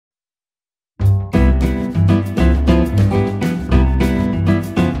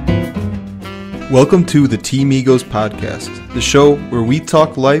Welcome to the Tea Migos podcast, the show where we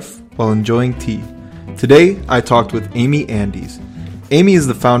talk life while enjoying tea. Today, I talked with Amy Andes. Amy is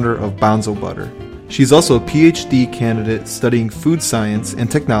the founder of Bonzo Butter. She's also a PhD candidate studying food science and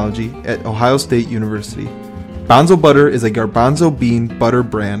technology at Ohio State University. Bonzo Butter is a garbanzo bean butter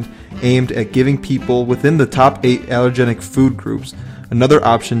brand aimed at giving people within the top 8 allergenic food groups another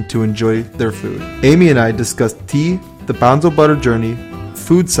option to enjoy their food. Amy and I discussed tea, the Bonzo Butter journey,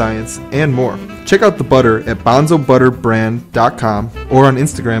 food science, and more. Check out the butter at bonzobutterbrand.com or on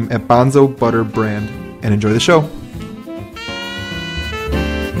Instagram at bonzobutterbrand and enjoy the show.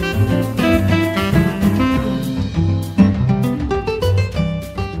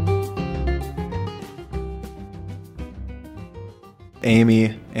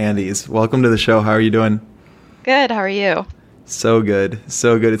 Amy Andes, welcome to the show. How are you doing? Good. How are you? So good.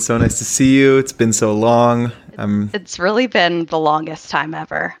 So good. It's so nice to see you. It's been so long. It's really been the longest time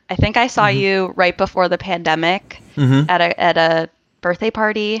ever. I think I saw you right before the pandemic at a birthday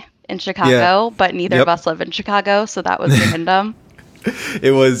party in Chicago, but neither of us live in Chicago, so that was random.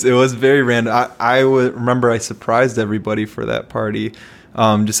 It was very random. I remember I surprised everybody for that party.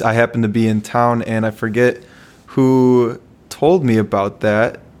 I happened to be in town, and I forget who told me about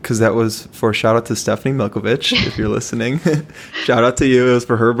that, because that was for shout out to Stephanie Milkovich, if you're listening. Shout out to you. It was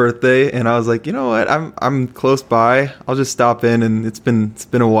for her birthday, and I was like, you know what? I'm close by. I'll just stop in, and it's been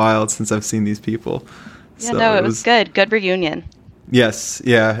a while since I've seen these people. Yeah, so no, it was good. Good reunion. Yes,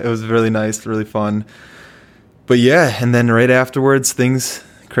 yeah, it was really nice, really fun. But yeah, and then right afterwards,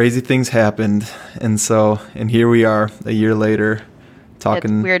 crazy things happened, and here we are a year later,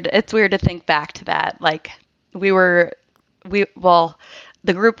 talking. It's weird to think back to that. Like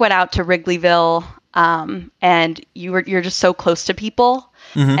the group went out to Wrigleyville, and you're just so close to people,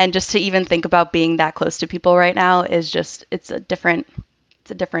 and just to even think about being that close to people right now is just it's a different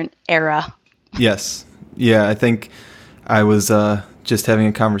era. Yes, yeah. I think I was just having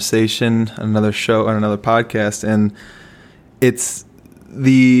a conversation on another show on another podcast, and it's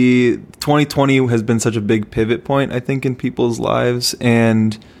the 2020 has been such a big pivot point, I think, in people's lives,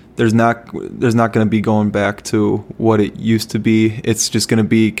 and there's not going to be going back to what it used to be. It's just going to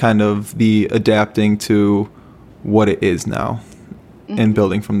be kind of the adapting to what it is now and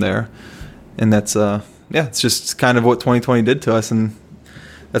building from there. And that's, it's just kind of what 2020 did to us. And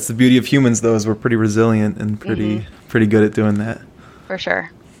that's the beauty of humans, though, is we're pretty resilient and pretty good at doing that. For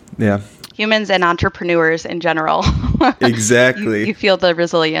sure. Yeah. Humans and entrepreneurs in general. Exactly. You feel the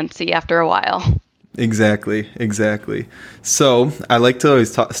resiliency after a while. Exactly. So I like to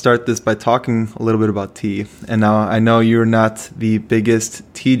always start this by talking a little bit about tea. And now I know you're not the biggest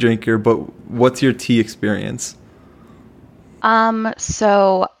tea drinker, but what's your tea experience?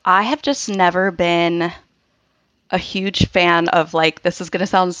 So I have just never been a huge fan of, like, this is going to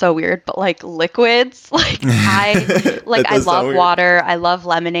sound so weird, but like liquids. I love water. I love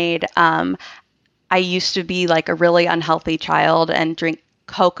lemonade. I used to be like a really unhealthy child and drink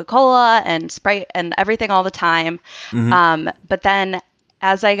Coca-Cola and Sprite and everything all the time. But then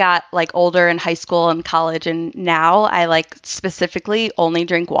as I got like older in high school and college, and now I like specifically only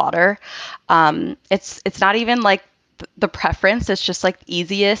drink water. It's not even like the preference. It's just like the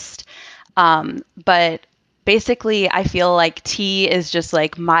easiest. But basically I feel like tea is just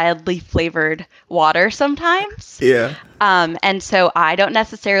like mildly flavored water sometimes. Yeah. And so I don't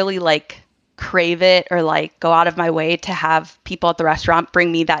necessarily like crave it or like go out of my way to have people at the restaurant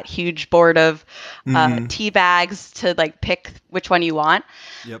bring me that huge board of tea bags to like pick which one you want.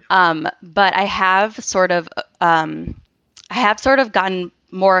 Yep. But I have sort of gotten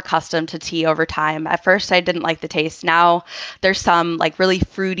more accustomed to tea over time. At first I didn't like the taste. Now there's some like really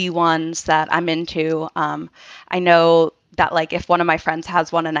fruity ones that I'm into. I know that like if one of my friends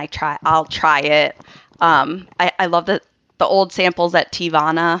has one and I'll try it. I love the old samples at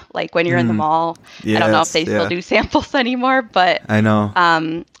Teavana, like when you're in the mall. Yes, I don't know if they still do samples anymore, but I know.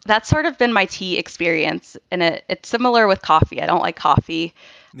 That's sort of been my tea experience. And it's similar with coffee. I don't like coffee,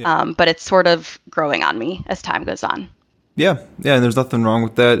 but it's sort of growing on me as time goes on. Yeah. And there's nothing wrong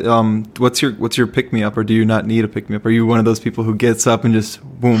with that. What's your pick me up, or do you not need a pick me up? Are you one of those people who gets up and just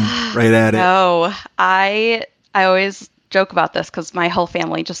boom, right at it? No, I always joke about this because my whole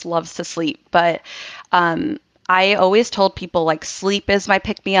family just loves to sleep, but, I always told people like sleep is my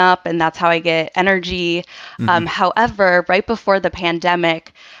pick me up and that's how I get energy. However, right before the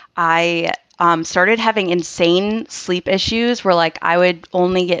pandemic, I started having insane sleep issues where like I would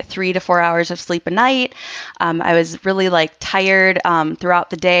only get 3 to 4 hours of sleep a night. I was really like tired throughout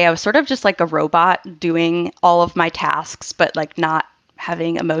the day. I was sort of just like a robot doing all of my tasks, but like not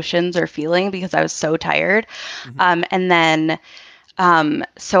having emotions or feeling because I was so tired. And then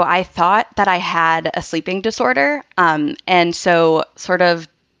So I thought that I had a sleeping disorder. And so sort of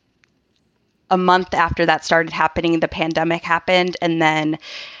a month after that started happening, the pandemic happened. And then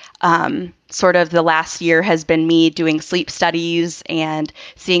sort of the last year has been me doing sleep studies and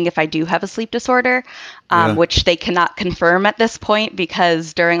seeing if I do have a sleep disorder, which they cannot confirm at this point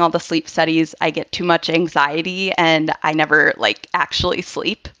because during all the sleep studies, I get too much anxiety and I never like actually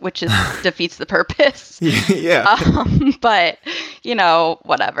sleep, which is defeats the purpose. Yeah. But you know,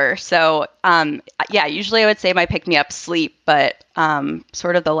 whatever. So yeah, usually I would say my pick me up sleep, but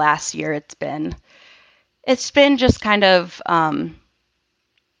sort of the last year it's been just kind of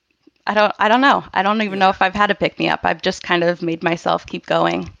I don't know. I don't even know if I've had a pick me up. I've just kind of made myself keep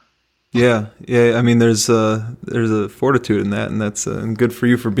going. Yeah. I mean, there's a fortitude in that, and that's good for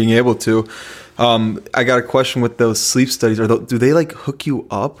you for being able to. I got a question with those sleep studies. Do they like hook you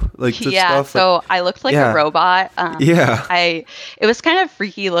up like to stuff? So I looked like a robot. Yeah. It was kind of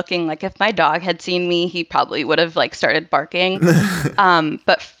freaky looking. Like if my dog had seen me, he probably would have like started barking.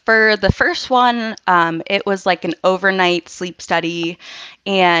 But for the first one, it was like an overnight sleep study,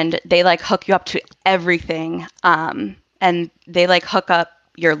 and they like hook you up to everything. And they like hook up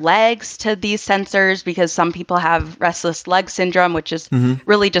your legs to these sensors because some people have restless leg syndrome, which is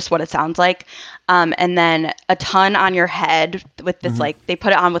really just what it sounds like. And then a ton on your head with this, like they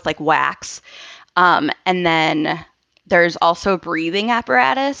put it on with like wax. And then there's also breathing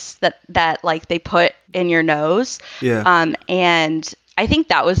apparatus that like they put in your nose. Yeah. And I think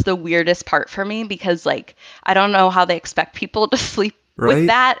that was the weirdest part for me because like, I don't know how they expect people to sleep with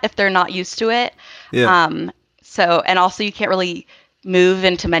that if they're not used to it. Yeah. So, and also you can't really move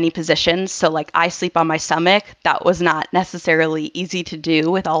into many positions. So like I sleep on my stomach. That was not necessarily easy to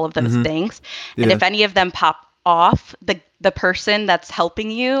do with all of those things. And if any of them pop off, the person that's helping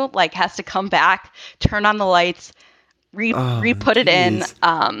you like has to come back, turn on the lights, re-put it in.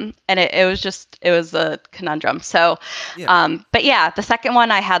 And it was a conundrum. So, but yeah, the second one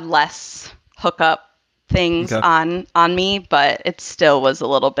I had less hookup things on me, but it still was a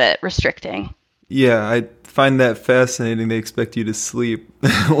little bit restricting. Yeah, I find that fascinating. They expect you to sleep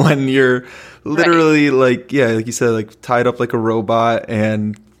when you're literally like you said, like tied up like a robot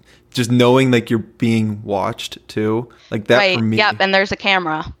and just knowing like you're being watched too. Like that for me. Yep, and there's a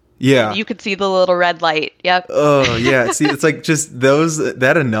camera. Yeah. You could see the little red light. Yep. Oh, yeah. See, it's like just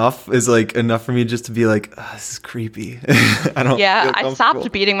that enough is like enough for me just to be like, oh, this is creepy. I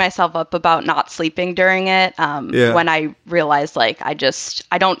stopped beating myself up about not sleeping during it. When I realized like I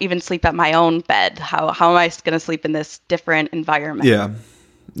don't even sleep at my own bed. How am I going to sleep in this different environment? Yeah.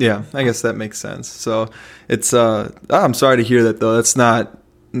 Yeah. I guess that makes sense. So it's, I'm sorry to hear that though. That's not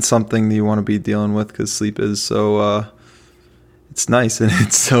something that you want to be dealing with because sleep is so, it's nice and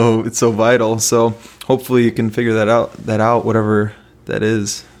it's so vital. So hopefully you can figure that out, whatever that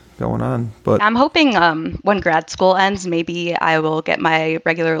is going on. But I'm hoping when grad school ends, maybe I will get my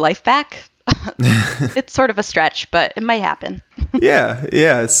regular life back. It's sort of a stretch, but it might happen.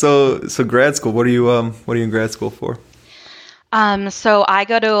 Yeah. So grad school. What are you in grad school for? So I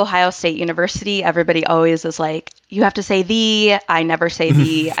go to Ohio State University. Everybody always is like, you have to say the. I never say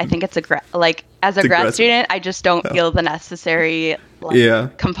the. I think it's as a grad student, I just don't feel the necessary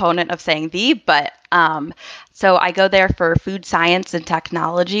component of saying the. But so I go there for food science and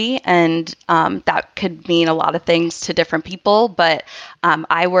technology, and that could mean a lot of things to different people. But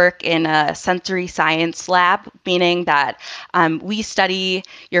I work in a sensory science lab, meaning that we study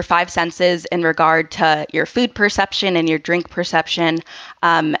your five senses in regard to your food perception and your drink perception.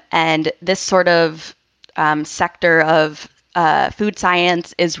 And this sort of sector of food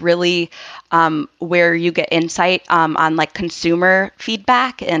science is really where you get insight on like consumer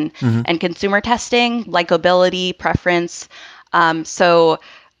feedback and consumer testing, likability, preference. So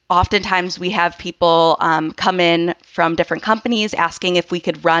oftentimes we have people come in from different companies asking if we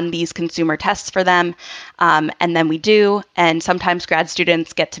could run these consumer tests for them. And then we do. And sometimes grad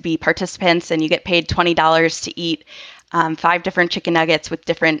students get to be participants and you get paid $20 to eat 5 different chicken nuggets with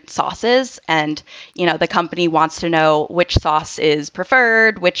different sauces. And, the company wants to know which sauce is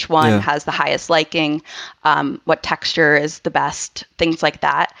preferred, which one has the highest liking, what texture is the best, things like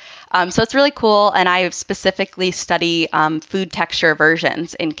that. So it's really cool. And I specifically study food texture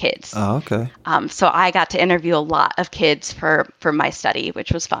aversions in kids. Oh, okay. So I got to interview a lot of kids for my study,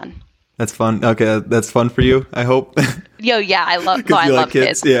 which was fun. That's fun. Okay, that's fun for you, I hope. Yeah, I love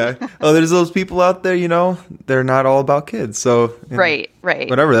kids. Yeah. Oh, there's those people out there, they're not all about kids. So right.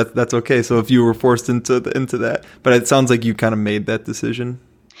 Whatever, that's okay. So if you were forced into that, but it sounds like you kind of made that decision.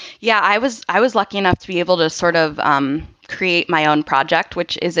 Yeah, I was lucky enough to be able to sort of create my own project,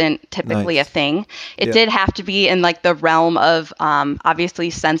 which isn't typically a thing. It did have to be in like the realm of obviously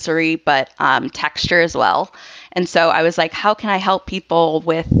sensory, but texture as well. And so I was like, how can I help people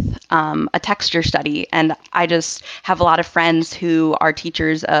with a texture study? And I just have a lot of friends who are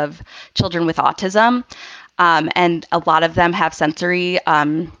teachers of children with autism. And a lot of them have sensory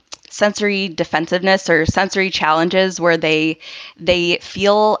defensiveness or sensory challenges where they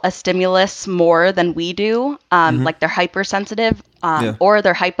feel a stimulus more than we do, like they're hypersensitive or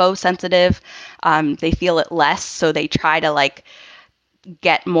they're hyposensitive. They feel it less, so they try to like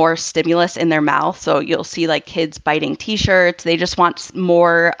get more stimulus in their mouth. So you'll see like kids biting t-shirts. They just want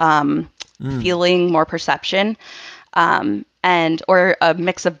more feeling, more perception. And or a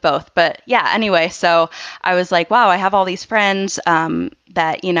mix of both. But yeah, anyway, so I was like, wow, I have all these friends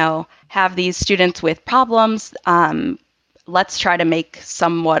that, you know, have these students with problems. Let's try to make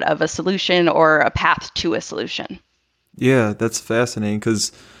somewhat of a solution or a path to a solution. Yeah, that's fascinating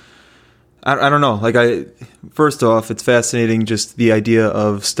because I don't know. Like first off, it's fascinating just the idea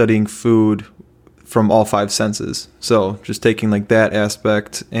of studying food from all five senses. So just taking like that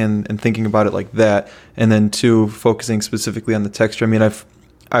aspect and thinking about it like that. And then two, focusing specifically on the texture. I mean,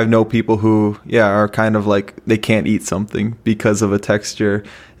 I know people who, are kind of like, they can't eat something because of a texture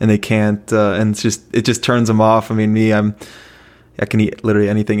and they can't, and it just turns them off. I mean, I can eat literally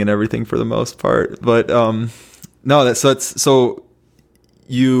anything and everything for the most part, but, no, so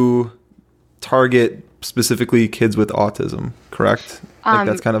you target specifically kids with autism, correct? Like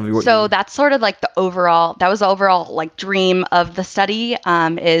that's kind of what that's sort of like the overall like dream of the study,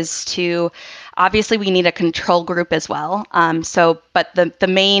 is to, obviously we need a control group as well. But the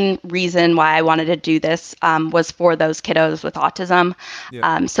main reason why I wanted to do this was for those kiddos with autism.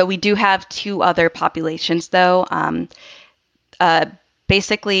 Yeah. So we do have two other populations though.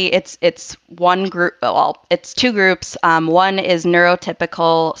 Basically it's one group, well, it's two groups. One is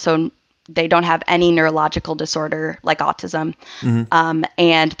neurotypical, so they don't have any neurological disorder like autism,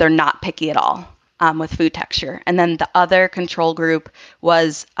 and they're not picky at all with food texture. And then the other control group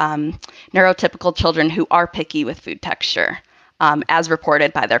was neurotypical children who are picky with food texture, as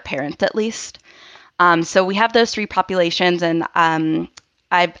reported by their parents at least. So we have those three populations, and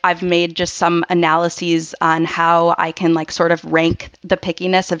I've made just some analyses on how I can like sort of rank the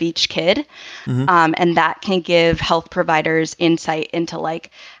pickiness of each kid. And that can give health providers insight into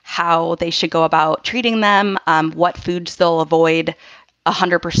like how they should go about treating them, what foods they'll avoid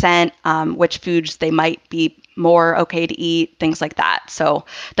 100%, which foods they might be more okay to eat, things like that. So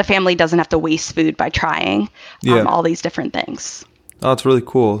the family doesn't have to waste food by trying all these different things. Oh, it's really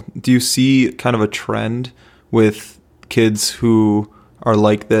cool. Do you see kind of a trend with kids who are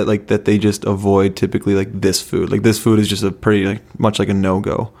like that they just avoid typically like this food? Like this food is just a pretty like much like a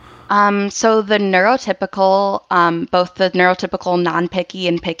no-go. So the neurotypical, both the neurotypical non-picky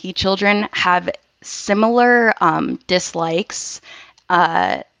and picky children have similar dislikes,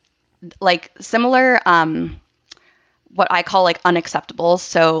 like similar what I call like unacceptables.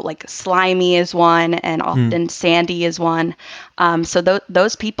 So like slimy is one, and often sandy is one. So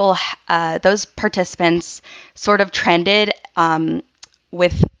those people, those participants sort of trended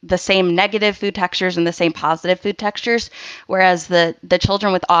with the same negative food textures and the same positive food textures, whereas the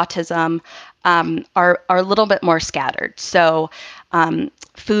children with autism are a little bit more scattered. So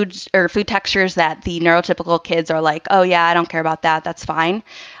food textures that the neurotypical kids are like, oh yeah, I don't care about that, that's fine.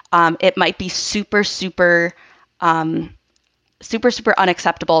 It might be super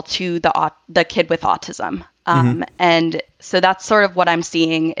unacceptable to the kid with autism. And so that's sort of what I'm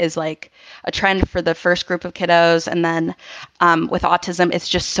seeing is like a trend for the first group of kiddos. And then with autism, it's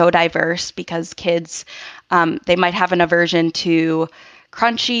just so diverse because kids, they might have an aversion to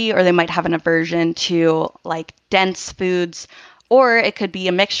crunchy, or they might have an aversion to like dense foods, or it could be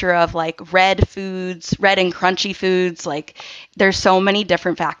a mixture of like red and crunchy foods. Like there's so many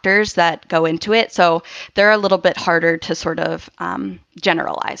different factors that go into it. So they're a little bit harder to sort of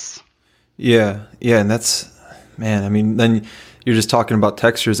generalize. Yeah. And that's, man, I mean, then you're just talking about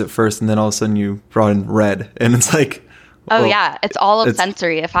textures at first, and then all of a sudden you brought in red, and it's like, oh yeah, it's all of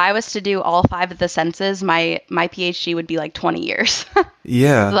sensory. If I was to do all five of the senses, my PhD would be like 20 years.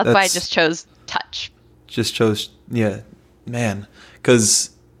 Yeah. So that's why I just chose touch. Yeah, man.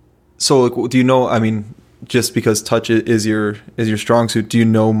 Because, so like, do you know, I mean, just because touch is your strong suit, do you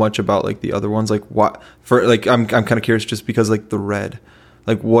know much about like the other ones? Like what, for like, I'm kind of curious just because like the red,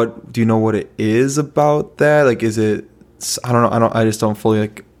 like what, do you know what it is about that? Like, is it, I don't know. I just don't fully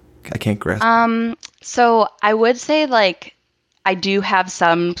like, I can't grasp. So I would say like, I do have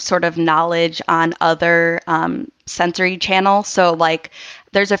some sort of knowledge on other sensory channels. So like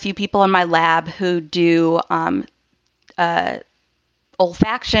there's a few people in my lab who do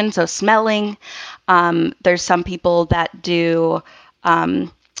olfaction, so smelling. There's some people that do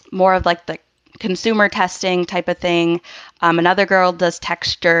more of like the consumer testing type of thing. Another girl does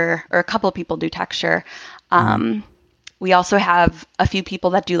texture, or a couple of people do texture. We also have a few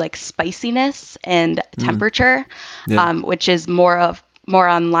people that do like spiciness and temperature, which is more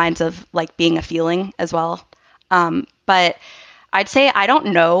on lines of like being a feeling as well. But I'd say I don't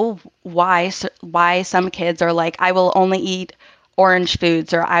know why some kids are like, I will only eat orange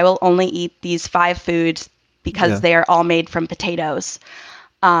foods, or I will only eat these 5 foods because they are all made from potatoes.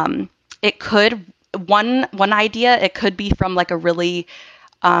 It could, one idea, it could be from like a really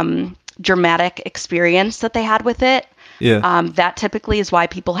dramatic experience that they had with it. That typically is why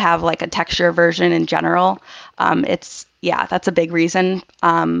people have like a texture aversion in general. That's a big reason.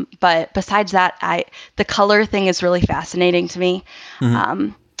 But besides that, the color thing is really fascinating to me.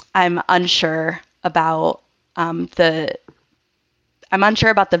 I'm unsure about the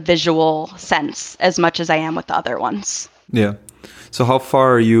visual sense as much as I am with the other ones. Yeah. So how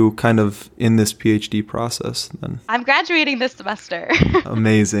far are you kind of in this PhD process then? I'm graduating this semester.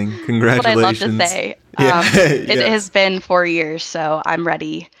 Amazing. Congratulations. That's what I love to say. It has been 4 years, so I'm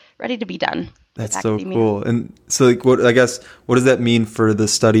ready to be done. That's so cool. And so like what does that mean for the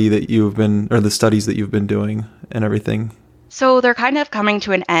studies that you've been doing and everything? So they're kind of coming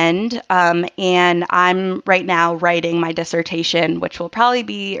to an end, and I'm right now writing my dissertation, which will probably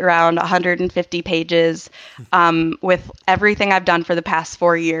be around 150 pages, with everything I've done for the past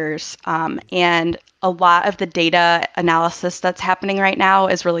 4 years. And a lot of the data analysis that's happening right now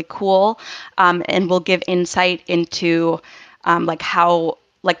is really cool, and will give insight into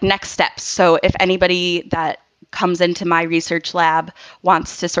next steps. So if anybody that comes into my research lab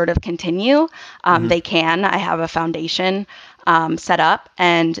wants to sort of continue, they can. I have a foundation set up,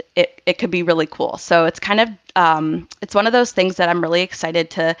 and it could be really cool. So it's kind of it's one of those things that I'm really excited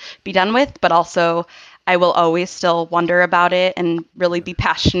to be done with, but also I will always still wonder about it and really be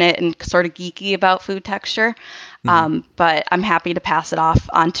passionate and sort of geeky about food texture. But I'm happy to pass it off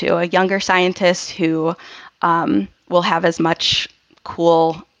onto a younger scientist who will have as much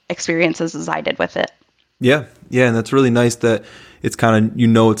cool experiences as I did with it. Yeah, and that's really nice that it's kind of,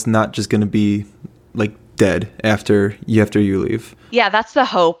 it's not just going to be like dead after you leave. Yeah, that's the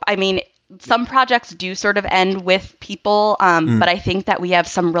hope. I mean, some projects do sort of end with people, but I think that we have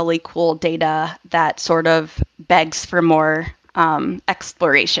some really cool data that sort of begs for more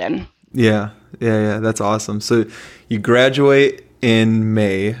exploration. Yeah, that's awesome. So you graduate in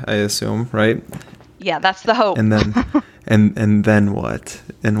May, I assume, right? Yeah, that's the hope. And then and then what?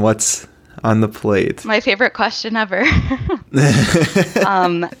 And what's on the plate? My favorite question ever.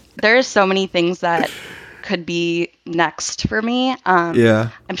 There's so many things that could be next for me.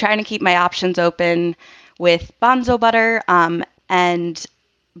 I'm trying to keep my options open with Banzo butter,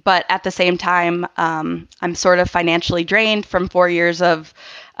 but at the same time, I'm sort of financially drained from 4 years of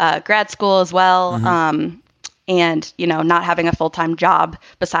grad school as well, and not having a full-time job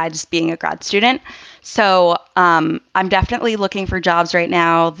besides being a grad student. So I'm definitely looking for jobs right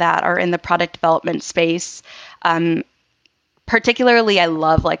now that are in the product development space. Particularly, I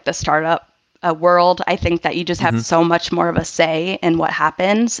love like the startup world. I think that you just have so much more of a say in what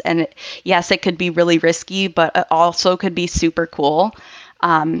happens. And yes, it could be really risky, but it also could be super cool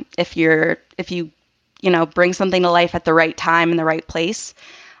if you bring something to life at the right time in the right place.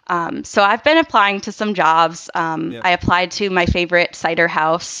 So I've been applying to some jobs. I applied to my favorite cider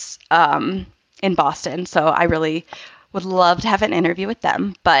house in Boston. So I really would love to have an interview with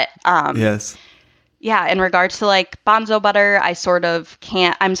them. But yes. Yeah, in regards to like Banzo butter, I'm sort of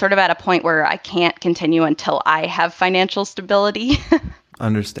at a point where I can't continue until I have financial stability.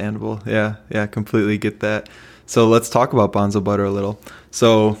 Understandable. Yeah, completely get that. So let's talk about Banzo butter a little.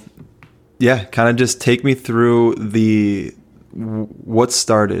 So yeah, kind of just take me through what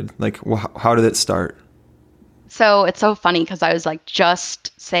started, like how did it start? So it's so funny because I was like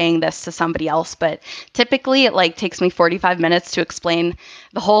just saying this to somebody else, but typically it like takes me 45 minutes to explain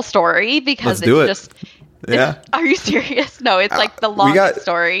the whole story because are you serious? No, it's like the longest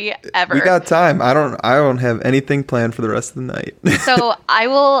story ever. We got time. I don't have anything planned for the rest of the night. So I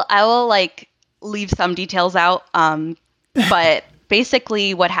will like leave some details out. But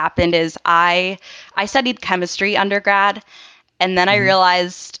basically what happened is I studied chemistry undergrad, and then I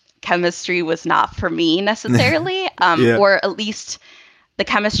realized chemistry was not for me necessarily, or at least the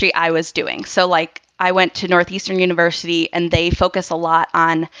chemistry I was doing. So like I went to Northeastern University, and they focus a lot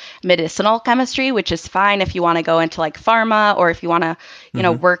on medicinal chemistry, which is fine if you want to go into like pharma or if you want to,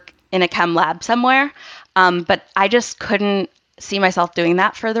 work in a chem lab somewhere. But I just couldn't see myself doing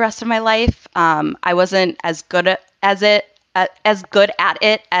that for the rest of my life. I wasn't as good at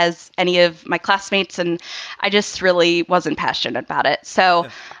it as any of my classmates, and I just really wasn't passionate about it. So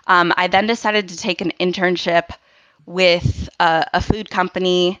I then decided to take an internship with a food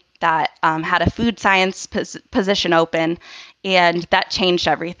company that had a food science position open, and that changed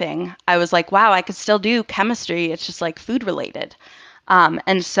everything. I was like, wow, I could still do chemistry. It's just like food related.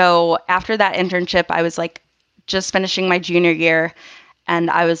 And so after that internship, I was like just finishing my junior year. And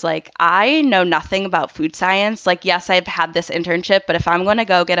I was like, I know nothing about food science. Like, yes, I've had this internship, but if I'm going to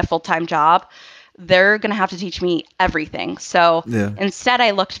go get a full-time job, they're going to have to teach me everything. So instead,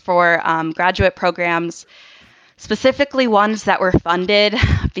 I looked for graduate programs, specifically ones that were funded,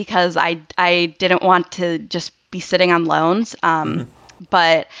 because I didn't want to just be sitting on loans.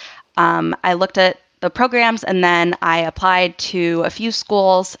 But I looked at the programs, and then I applied to a few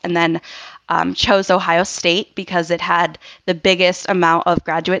schools, and then chose Ohio State because it had the biggest amount of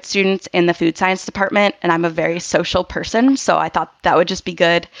graduate students in the food science department. And I'm a very social person, so I thought that would just be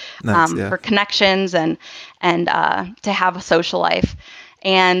good for connections and to have a social life.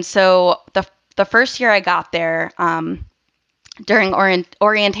 And so the first year I got there, during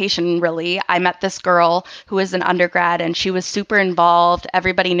orientation, really, I met this girl who was an undergrad, and she was super involved.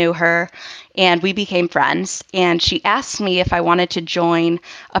 Everybody knew her, and we became friends. And she asked me if I wanted to join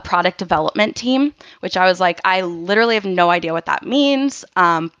a product development team, which I was like, I literally have no idea what that means,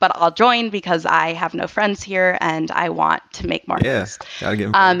 but I'll join because I have no friends here and I want to make more things. Gotta get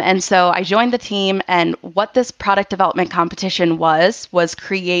involved. And so I joined the team, and what this product development competition was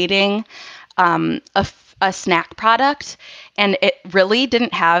creating a snack product, and it really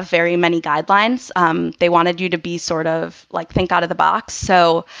didn't have very many guidelines. They wanted you to be sort of like think out of the box.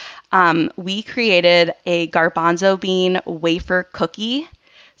 So we created a garbanzo bean wafer cookie.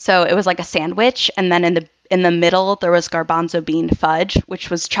 So it was like a sandwich, and then in the middle there was garbanzo bean fudge, which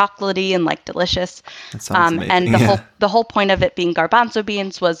was chocolatey and like delicious. That sounds amazing. And the whole point of it being garbanzo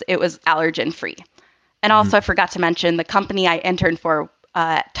beans was it was allergen free. And also, I forgot to mention, the company I interned for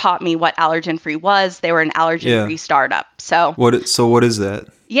taught me what allergen-free was. They were an allergen-free startup. So what is that?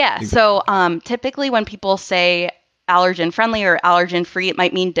 Yeah. So typically when people say allergen-friendly or allergen-free, it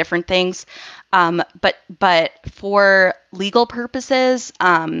might mean different things. But for legal purposes,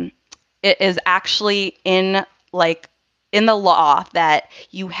 it is actually in the law that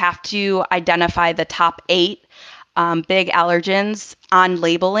you have to identify the top 8 big allergens on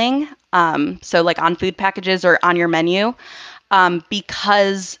labeling. So like on food packages or on your menu.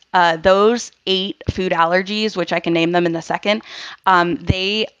 Because those 8 food allergies, which I can name them in a second,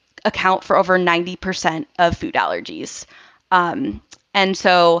 they account for over 90% of food allergies. And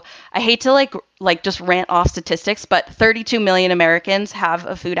so I hate to like just rant off statistics, but 32 million Americans have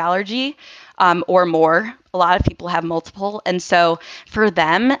a food allergy or more. A lot of people have multiple. And so for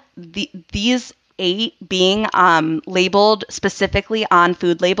them, these 8 being labeled specifically on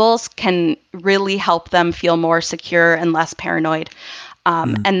food labels can really help them feel more secure and less paranoid.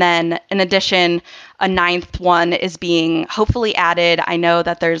 And then in addition, a 9th one is being hopefully added. I know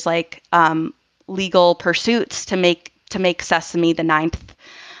that there's legal pursuits to make sesame the 9th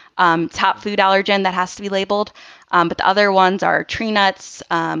top food allergen that has to be labeled. But the other ones are tree nuts,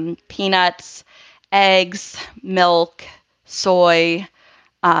 peanuts, eggs, milk, soy,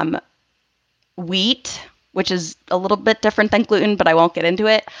 wheat, which is a little bit different than gluten, but I won't get into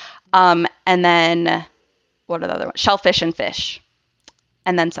it. And then what are the other ones? Shellfish and fish,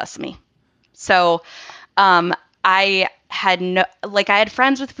 and then sesame. So I had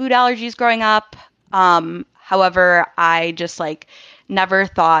friends with food allergies growing up. However, I just never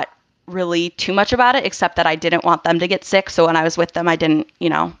thought really too much about it, except that I didn't want them to get sick. So when I was with them, I didn't,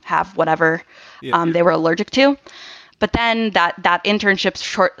 have whatever they were allergic to. But then that internship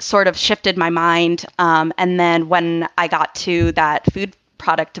sort of shifted my mind. And then when I got to that food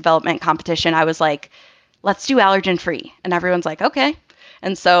product development competition, I was like, let's do allergen free. And everyone's like, okay.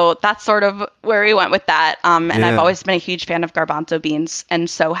 And so that's sort of where we went with that. And I've always been a huge fan of garbanzo beans, and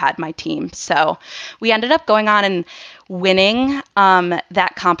so had my team. So we ended up going on and winning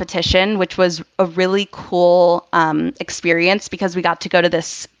that competition, which was a really cool experience because we got to go to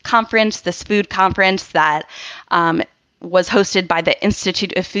this food conference that was hosted by the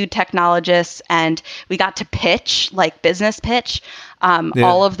Institute of Food Technologists, and we got to business pitch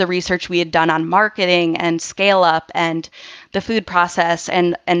all of the research we had done on marketing and scale up and the food process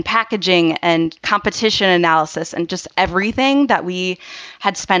and packaging and competition analysis and just everything that we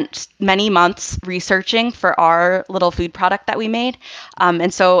had spent many months researching for our little food product that we made.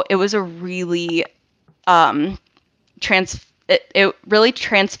 And so it was a really it really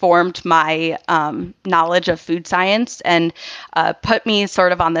transformed my knowledge of food science and put me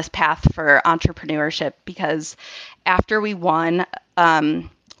sort of on this path for entrepreneurship, because after we won,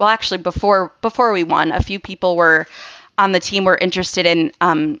 well, actually before we won, a few people were on the team were interested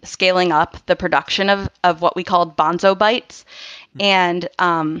in scaling up the production of what we called Bonzo Bites. And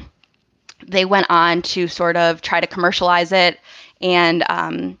they went on to sort of try to commercialize it. And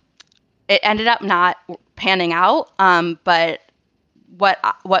it ended up not panning out. But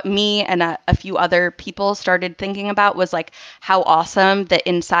what me and a few other people started thinking about was like how awesome the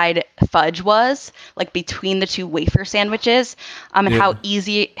inside fudge was, like between the two wafer sandwiches, and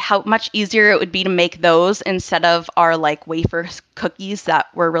how much easier it would be to make those instead of our like wafer cookies that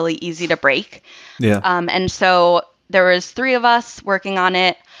were really easy to break. Yeah. And so there was 3 of us working on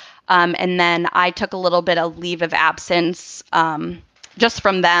it. And then I took a little bit of leave of absence, just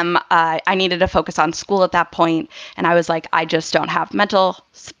from them. I needed to focus on school at that point, and I was like, I just don't have mental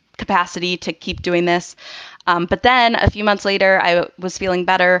capacity to keep doing this. But then a few months later, I was feeling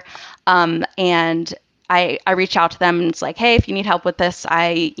better, and I reached out to them and it's like, hey, if you need help with this,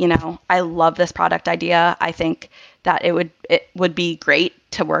 I love this product idea. I think that it would be great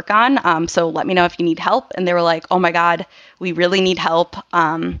to work on. So let me know if you need help. And they were like, oh my God, we really need help.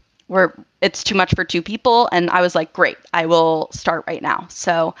 It's too much for 2 people. And I was like, great, I will start right now.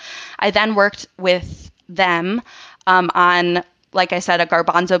 So I then worked with them on, like I said, a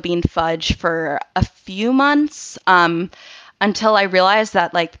garbanzo bean fudge for a few months, until I realized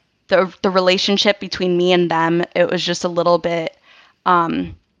that like the relationship between me and them, it was just a little bit,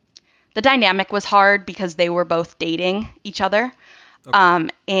 the dynamic was hard because they were both dating each other. Okay.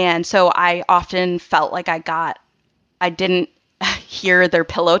 And so I often felt like I didn't hear their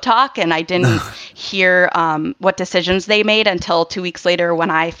pillow talk, and I didn't hear what decisions they made until 2 weeks later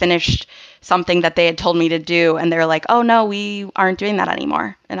when I finished something that they had told me to do, and they're like, oh no, we aren't doing that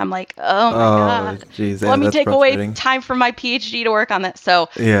anymore. And I'm like, oh my God, geez, let me take away time from my PhD to work on that. So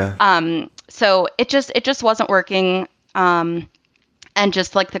yeah. So it just wasn't working, and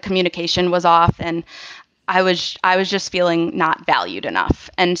just like the communication was off, and I was just feeling not valued enough.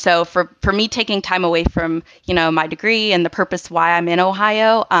 And so for me taking time away from, my degree and the purpose why I'm in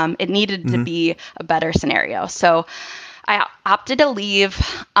Ohio, it needed to be a better scenario. So I opted to leave.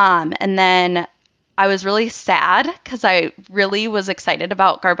 And then I was really sad because I really was excited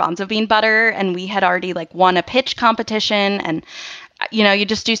about garbanzo bean butter, and we had already like won a pitch competition, and you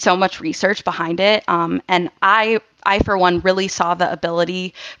just do so much research behind it. And I, for one, really saw the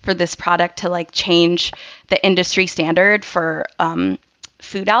ability for this product to like change the industry standard for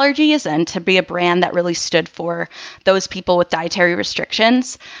food allergies, and to be a brand that really stood for those people with dietary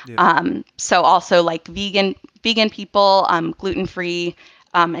restrictions. Yeah. So also like vegan people, gluten-free,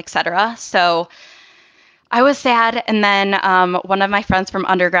 etc. So I was sad. And then one of my friends from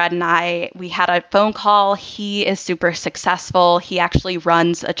undergrad and we had a phone call. He is super successful. He actually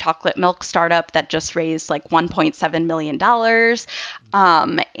runs a chocolate milk startup that just raised like $1.7 million.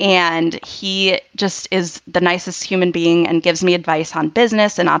 And he just is the nicest human being and gives me advice on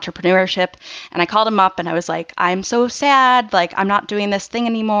business and entrepreneurship. And I called him up and I was like, I'm so sad. Like, I'm not doing this thing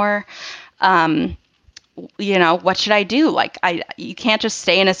anymore. What should I do? Like, you can't just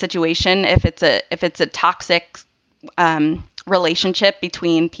stay in a situation if it's a toxic relationship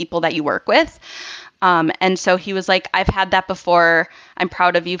between people that you work with. And so he was like, I've had that before. I'm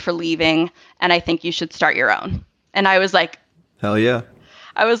proud of you for leaving, and I think you should start your own. And I was like, hell yeah.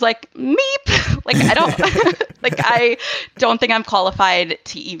 I was like, meep. Like, I don't I don't think I'm qualified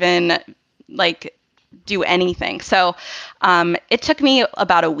to even like do anything. So it took me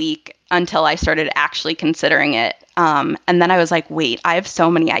about a week until I started actually considering it. And then I was like, wait, I have so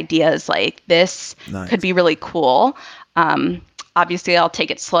many ideas. Like, this could be really cool. Obviously, I'll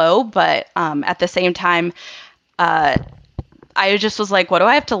take it slow, but at the same time, I just was like, what do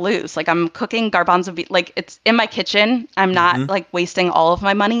I have to lose? Like, I'm cooking garbanzo bean, like, it's in my kitchen. I'm not like wasting all of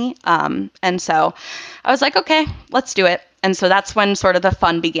my money. And so I was like, okay, let's do it. And so that's when sort of the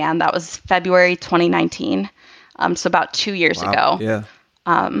fun began. That was February 2019. So about 2 years ago. Yeah.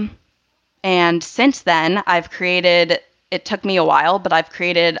 And since then, it took me a while, but I've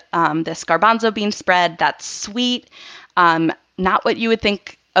created this garbanzo bean spread that's sweet, not what you would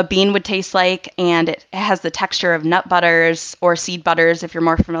think a bean would taste like, and it has the texture of nut butters or seed butters, if you're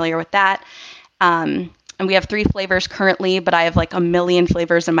more familiar with that. And we have 3 flavors currently, but I have like a million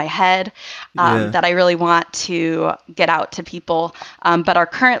flavors in my head that I really want to get out to people. But our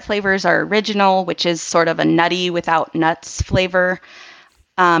current flavors are original, which is sort of a nutty without nuts flavor.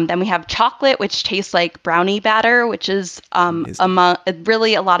 Then we have chocolate, which tastes like brownie batter, which is among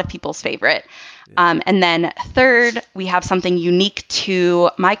really a lot of people's favorite. And then third, we have something unique to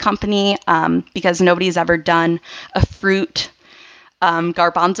my company because nobody's ever done a fruit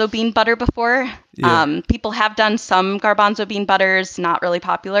garbanzo bean butter before. Yeah. People have done some garbanzo bean butters, not really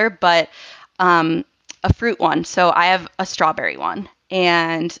popular, but a fruit one. So I have a strawberry one,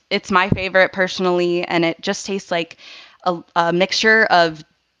 and it's my favorite personally, and it just tastes like a mixture of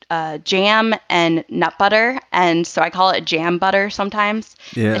jam and nut butter, and so I call it jam butter sometimes.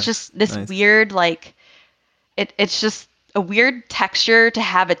 Yeah, it's just this weird, like, it's just a weird texture to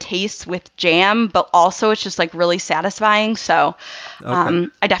have a taste with jam, but also it's just like really satisfying. So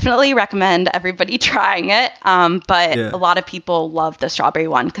I definitely recommend everybody trying it. But a lot of people love the strawberry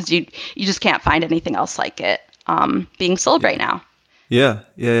one because you just can't find anything else like it being sold right now. Yeah.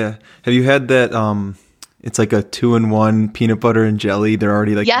 Have you had that? It's like a 2-in-1 peanut butter and jelly. They're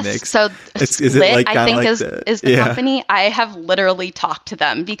already like mixed. So is it like I think is the company. I have literally talked to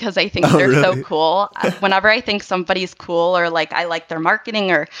them because I think they're really? So cool. Whenever I think somebody's cool or like I like their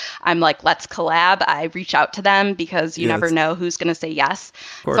marketing or I'm like, let's collab, I reach out to them because you never know who's going to say yes.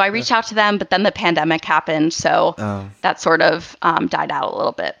 So I reach out to them, but then the pandemic happened. So that sort of died out a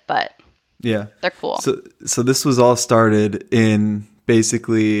little bit, but they're cool. So this was all started in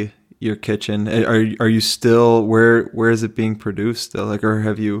basically your kitchen. Are you still where is it being produced still? Like, or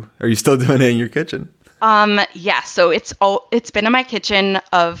are you still doing it in your kitchen? Yeah, so it's been in my kitchen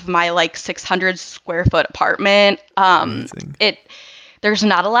of my like 600 square foot apartment. There's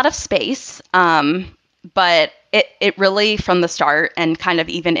not a lot of space. But it really from the start and kind of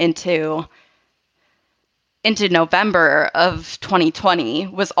even into November of 2020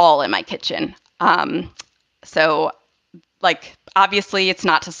 was all in my kitchen. So like, obviously it's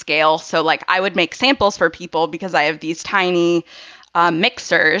not to scale. So like I would make samples for people because I have these tiny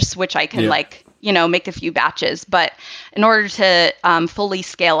mixers, which I can make a few batches. But in order to fully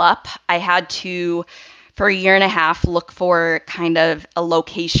scale up, I had to, for a year and a half, look for kind of a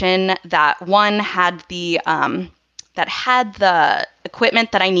location that one had the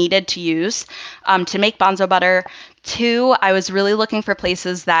equipment that I needed to use to make Banzo butter. 2, I was really looking for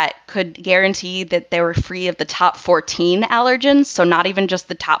places that could guarantee that they were free of the top 14 allergens. So not even just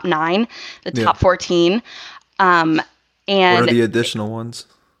the top 9, the top 14. And what are the additional ones?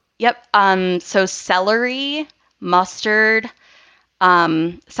 Yep. So celery, mustard,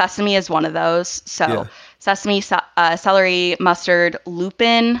 sesame is one of those. So sesame, celery, mustard,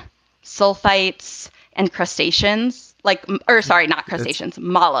 lupin, sulfites, and crustaceans. Not crustaceans,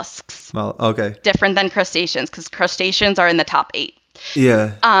 mollusks. Okay. Different than crustaceans because crustaceans are in the top 8.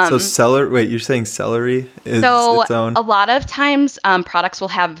 Yeah. So celery. Wait, you're saying celery is its own? A lot of times, products will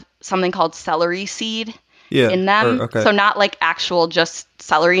have something called celery seed in them. So not like actual just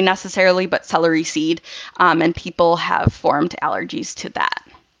celery necessarily, but celery seed. And people have formed allergies to that.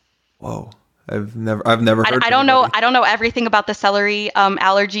 Whoa. I've never heard. I don't know everything about the celery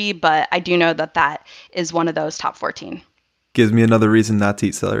allergy, but I do know that is one of those top 14. Gives me another reason not to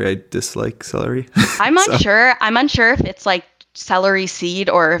eat celery. I dislike celery. I'm unsure. I'm unsure if it's like celery seed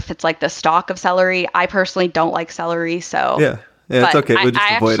or if it's like the stalk of celery. I personally don't like celery, so it's okay. We'll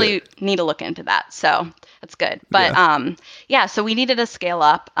just avoid it. Need to look into that. So that's good. But so we needed to scale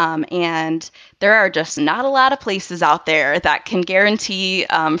up, and there are just not a lot of places out there that can guarantee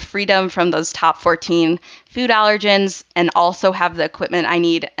freedom from those top 14 food allergens and also have the equipment I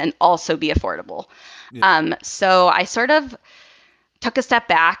need and also be affordable. So I sort of took a step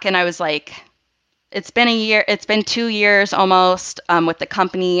back and I was like, it's been 2 years almost with the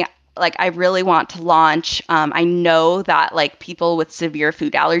company. Like, I really want to launch. I know that like people with severe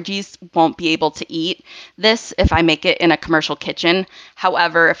food allergies won't be able to eat this if I make it in a commercial kitchen.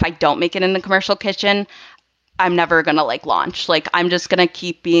 However, if I don't make it in the commercial kitchen, I'm never going to like launch. Like, I'm just going to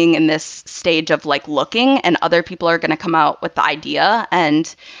keep being in this stage of like looking, and other people are going to come out with the idea.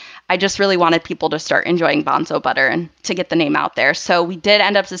 And I just really wanted people to start enjoying Banzo butter and to get the name out there. So we did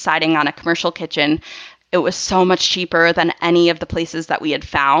end up deciding on a commercial kitchen. It was so much cheaper than any of the places that we had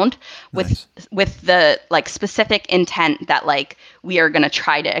found with the like specific intent that like we are going to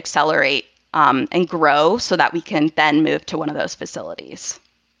try to accelerate and grow so that we can then move to one of those facilities.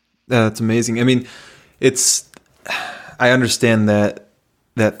 Yeah, that's amazing. I mean, I understand that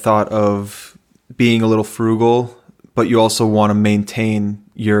thought of being a little frugal, but you also want to maintain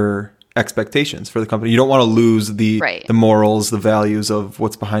your expectations for the company. You don't want to lose the morals, the values of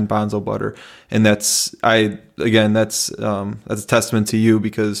what's behind Banzo butter. And that's a testament to you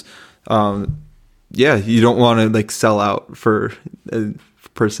because, you don't want to like sell out per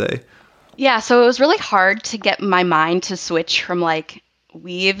se. Yeah. So it was really hard to get my mind to switch from like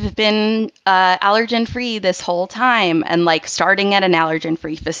we've been allergen free this whole time, and like starting at an allergen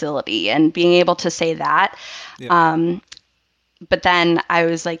free facility and being able to say that. Yeah. But then I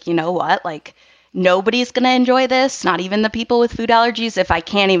was like, you know what? Like, nobody's going to enjoy this, not even the people with food allergies, if I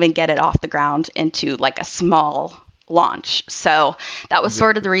can't even get it off the ground into like a small launch. So that was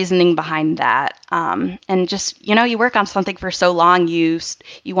sort of the reasoning behind that. And just, you know, you work on something for so long, you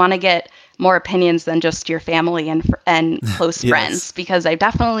want to get more opinions than just your family and close yes. friends, because I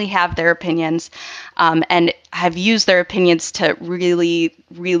definitely have their opinions, and have used their opinions to really,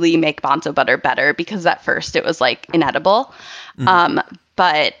 really make Bonzo butter better, because at first it was like inedible. Mm-hmm.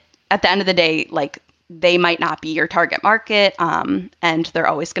 But at the end of the day, like, they might not be your target market, and they're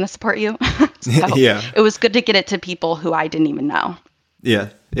always going to support you. So yeah. It was good to get it to people who I didn't even know. Yeah,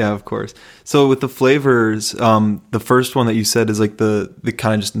 of course. So with the flavors, the first one that you said is like the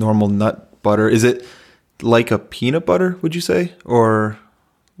kind of just normal nut butter. Is it like a peanut butter, would you say? Or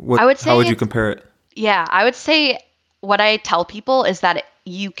what? I would say, how would you compare it? Yeah, I would say what I tell people is that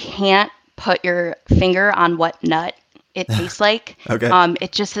you can't put your finger on what nut it tastes like. Okay.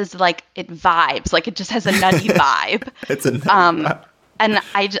 It just is like, it vibes. Like, it just has a nutty vibe. It's a nutty vibe. And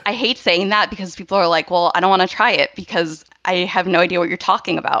I hate saying that, because people are like, well, I don't want to try it because I have no idea what you're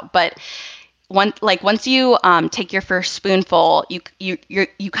talking about. But once you take your first spoonful, you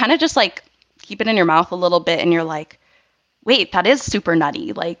kind of just like keep it in your mouth a little bit, and you're like, wait, that is super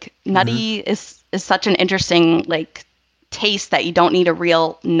nutty. Like, nutty is such an interesting like taste that you don't need a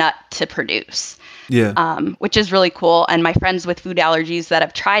real nut to produce. Yeah. Which is really cool. And my friends with food allergies that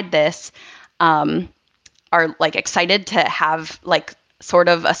have tried this are like excited to have like sort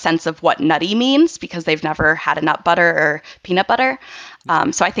of a sense of what nutty means, because they've never had a nut butter or peanut butter.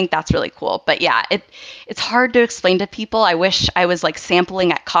 So I think that's really cool. But yeah, it's hard to explain to people. I wish I was like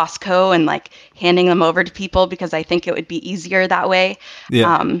sampling at Costco and like handing them over to people, because I think it would be easier that way.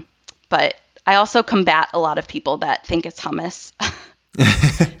 Yeah. But I also combat a lot of people that think it's hummus.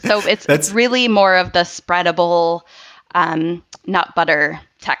 So it's really more of the spreadable nut butter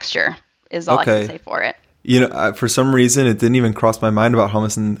texture is all I can say for it. You know, for some reason, it didn't even cross my mind about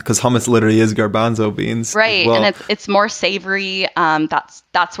hummus, because hummus literally is garbanzo beans, right? Well. And it's more savory.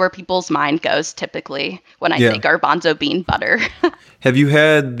 That's where people's mind goes typically when I say garbanzo bean butter. Have you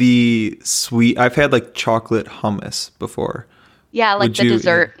had the sweet? I've had like chocolate hummus before. Yeah, like the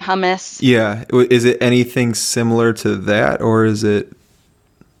dessert hummus. Yeah, is it anything similar to that, or is it?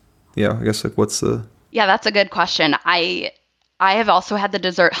 Yeah, I guess like what's the? Yeah, that's a good question. I have also had the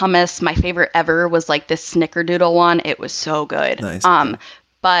dessert hummus. My favorite ever was like this snickerdoodle one. It was so good. Nice.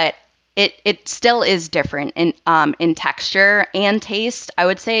 But it still is different in texture and taste. I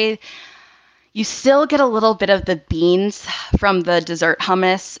would say you still get a little bit of the beans from the dessert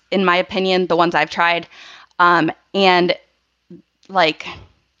hummus, in my opinion, the ones I've tried. And like,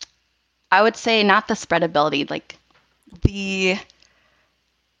 I would say not the spreadability, like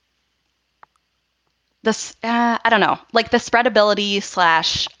I don't know, like the spreadability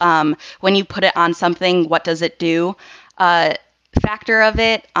 / when you put it on something, what does it do? Factor of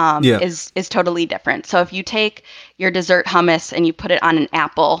it is totally different. So if you take your dessert hummus and you put it on an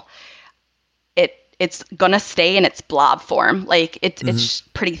apple, it's gonna stay in its blob form. Like it's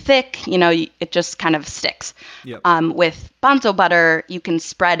pretty thick, you know, it just kind of sticks. Yep. With Bonzo butter, you can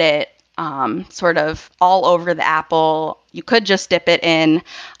spread it sort of all over the apple. You could just dip it in,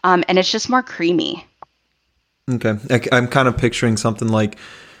 and it's just more creamy. Okay. I'm kind of picturing something like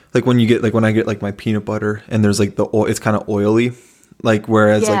when I get like my peanut butter and there's like the oil, it's kind of oily, like,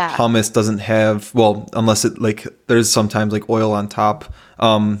 whereas like hummus doesn't have, well, unless it like, there's sometimes like oil on top.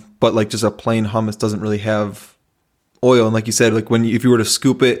 But like just a plain hummus doesn't really have oil. And like you said, like if you were to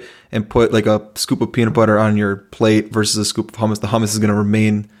scoop it and put like a scoop of peanut butter on your plate versus a scoop of hummus, the hummus is going to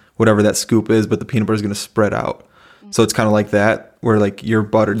remain whatever that scoop is, but the peanut butter is going to spread out. So it's kind of like that, where like your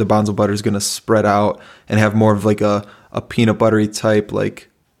butter, the Bonzo butter, is going to spread out and have more of like a peanut buttery type, like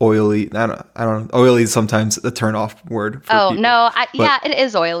oily. I don't know. Oily is sometimes a turn off word. For people. No. Yeah, it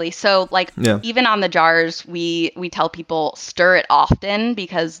is oily. So like even on the jars, we tell people stir it often,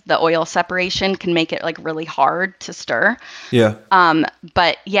 because the oil separation can make it like really hard to stir. Yeah.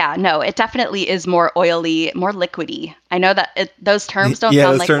 But yeah, no, it definitely is more oily, more liquidy. I know that those terms don't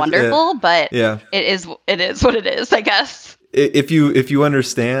sound like wonderful, but it is what it is, I guess. If you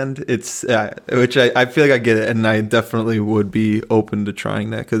understand, it's which I feel like I get it, and I definitely would be open to trying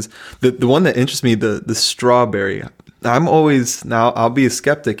that, because the one that interests me, the strawberry, I'm always, now I'll be a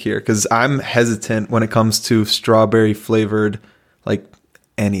skeptic here, because I'm hesitant when it comes to strawberry flavored like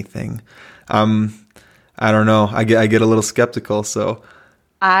anything. I don't know, I get a little skeptical. So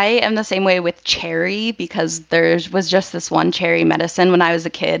I am the same way with cherry because there was just this one cherry medicine when I was a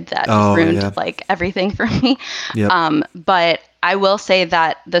kid that just ruined like everything for me. Yep. But I will say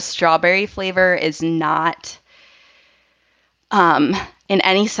that the strawberry flavor is not in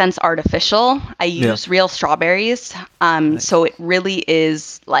any sense artificial. I use real strawberries. Nice. So it really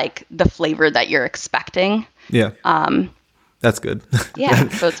is like the flavor that you're expecting. Yeah. That's good. Yeah.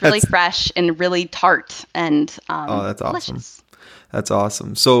 So it's really fresh and really tart and that's awesome. Delicious. That's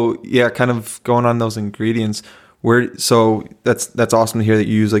awesome. So yeah, kind of going on those ingredients. So that's awesome to hear that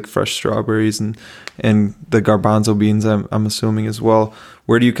you use like fresh strawberries and the garbanzo beans. I'm assuming as well.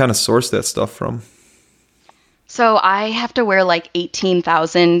 Where do you kind of source that stuff from? So I have to wear like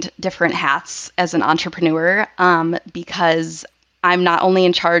 18,000 different hats as an entrepreneur because I'm not only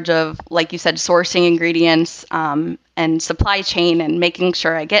in charge of, like you said, sourcing ingredients and supply chain and making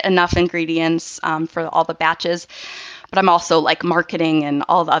sure I get enough ingredients for all the batches, but I'm also like marketing and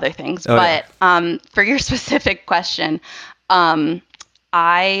all the other things. For your specific question,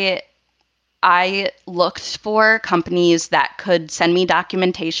 I looked for companies that could send me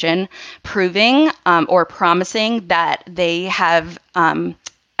documentation proving or promising that they have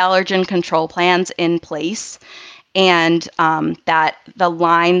allergen control plans in place and that the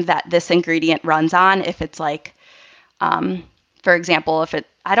line that this ingredient runs on, if it's like, for example,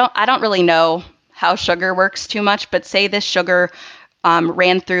 I don't really know how sugar works too much, but say this sugar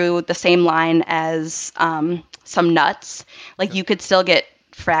ran through the same line as some nuts, like you could still get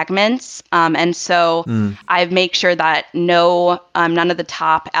fragments. And so I make sure that none of the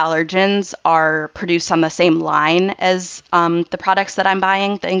top allergens are produced on the same line as the products that I'm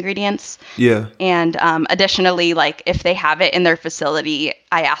buying, the ingredients. Yeah. And additionally, like if they have it in their facility,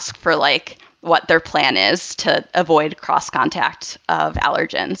 I ask for like what their plan is to avoid cross contact of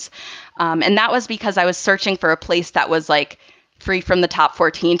allergens. And that was because I was searching for a place that was like free from the top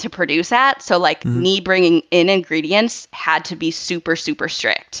 14 to produce at. So like me bringing in ingredients had to be super, super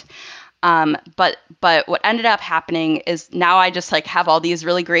strict. But what ended up happening is now I just like have all these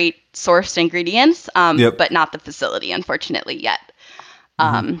really great sourced ingredients, but not the facility, unfortunately, yet.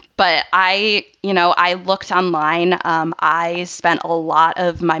 But I looked online. I spent a lot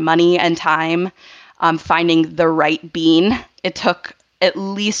of my money and time finding the right bean. It took at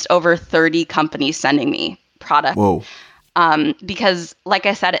least over 30 companies sending me product. Whoa. Because like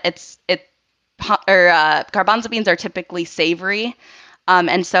I said, garbanzo beans are typically savory.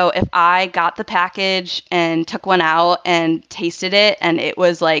 And so if I got the package and took one out and tasted it and it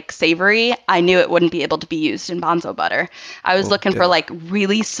was like savory, I knew it wouldn't be able to be used in bonzo butter. I was looking for like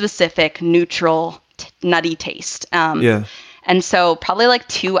really specific, neutral, nutty taste. And so probably like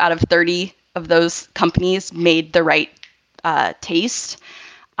 2 out of 30 of those companies made the right taste.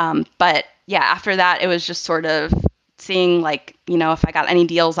 But yeah, after that, it was just sort of seeing like, if I got any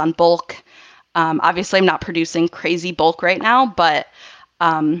deals on bulk. Obviously, I'm not producing crazy bulk right now, but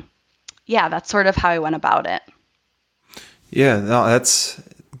that's sort of how I went about it. Yeah, no, that's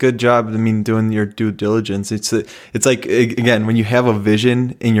good job. I mean, doing your due diligence. It's like, again, when you have a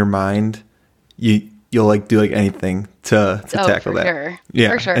vision in your mind, you'll like do like anything to tackle that. Sure. Yeah,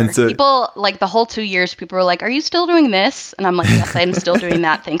 for sure. And so, people like the whole 2 years, people were like, "Are you still doing this?" And I'm like, "Yes, I'm still doing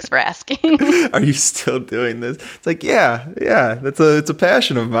that. Thanks for asking." Are you still doing this? It's like, yeah. It's a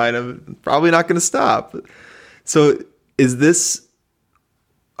passion of mine. I'm probably not going to stop. So,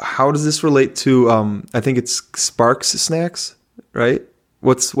 how does this relate to? I think it's Sparks Snacks, right?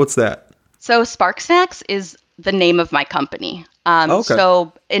 What's that? So Spark Snacks is the name of my company. Okay.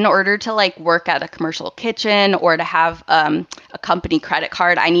 So in order to like work at a commercial kitchen or to have a company credit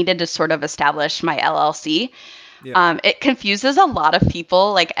card, I needed to sort of establish my LLC. Yeah. It confuses a lot of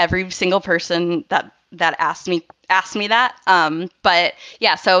people, like every single person that asked me that. But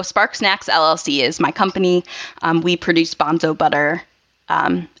yeah, so Spark Snacks LLC is my company. We produce bonzo butter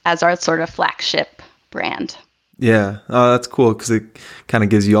as our sort of flagship brand. Yeah, that's cool because it kind of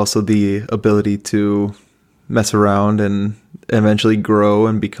gives you also the ability to mess around and eventually grow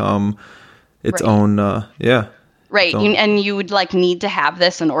and become its own. Right, and you would like need to have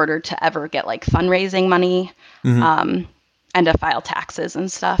this in order to ever get like fundraising money, and to file taxes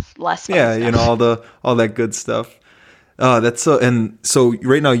and stuff. Stuff. all that good stuff. That's so. And so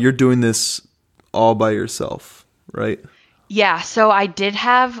right now you're doing this all by yourself, right? Yeah. So I did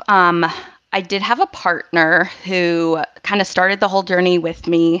have a partner who kind of started the whole journey with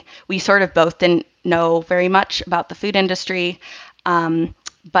me. We sort of both didn't know very much about the food industry,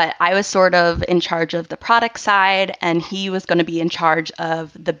 but I was sort of in charge of the product side, and he was going to be in charge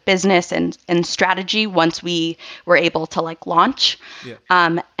of the business and strategy once we were able to like launch.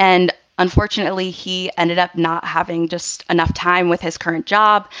 Yeah. And Unfortunately, he ended up not having just enough time with his current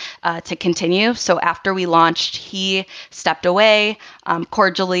job to continue. So after we launched, he stepped away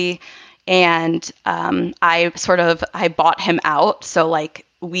cordially, and I bought him out. So like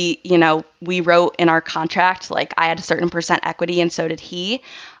we wrote in our contract, like I had a certain percent equity and so did he.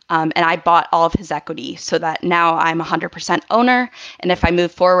 And I bought all of his equity so that now I'm 100% owner. And if I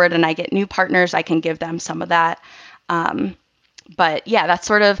move forward and I get new partners, I can give them some of that. But yeah, that's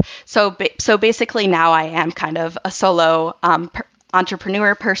sort of, so basically now I am kind of a solo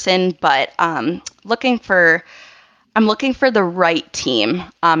entrepreneur person, but I'm looking for the right team.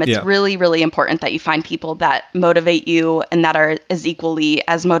 It's really, really important that you find people that motivate you and that are as equally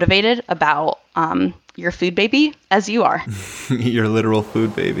as motivated about your food baby as you are. Your literal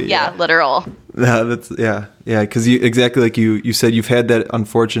food baby. Yeah, literal. Yeah, because exactly like you said, you've had that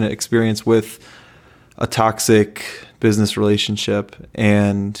unfortunate experience with a toxic business relationship,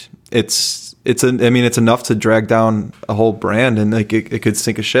 and it's enough to drag down a whole brand, and like it could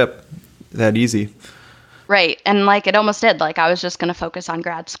sink a ship that easy. Right. And like it almost did. Like I was just going to focus on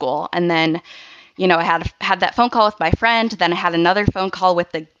grad school, and then I had that phone call with my friend. Then I had another phone call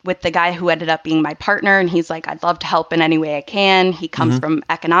with the guy who ended up being my partner, and he's like, I'd love to help in any way I can. He comes from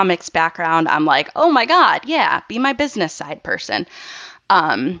economics background. I'm like, oh my God, yeah, be my business side person.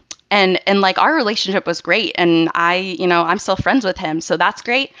 And like our relationship was great, and I'm still friends with him, so that's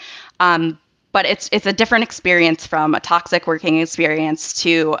great. But it's a different experience from a toxic working experience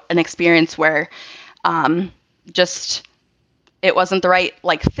to an experience where just it wasn't the right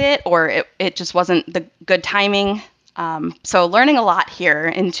like fit, or it just wasn't the good timing. So learning a lot here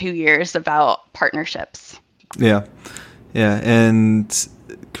in 2 years about partnerships. Yeah. And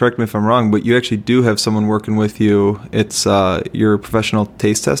correct me if I'm wrong, but you actually do have someone working with you. It's your professional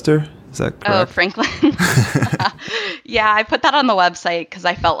taste tester. Is that correct? Oh, Franklin. Yeah, I put that on the website because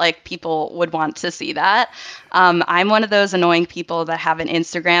I felt like people would want to see that. I'm one of those annoying people that have an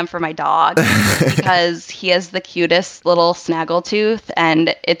Instagram for my dog because he has the cutest little snaggletooth,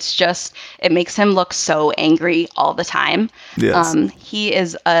 and it makes him look so angry all the time. Yes. He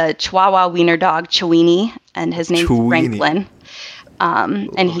is a Chihuahua wiener dog, Chewini, and his name's Franklin.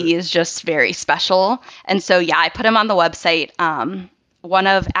 And he is just very special. And so, yeah, I put him on the website. One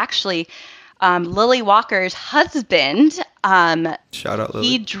of actually Lily Walker's husband, shout out Lily.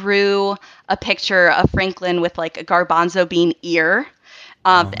 He drew a picture of Franklin with like a garbanzo bean ear.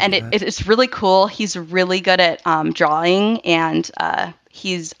 And it is really cool. He's really good at drawing, and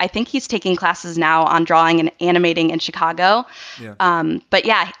I think he's taking classes now on drawing and animating in Chicago. Yeah. But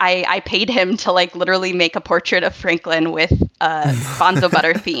yeah, I paid him to like literally make a portrait of Franklin with a Bonzo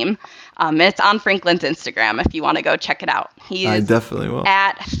Butter theme. It's on Franklin's Instagram if you want to go check it out. I definitely will.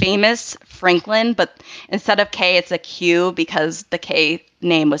 At Famous Franklin, but instead of K, it's a Q because the K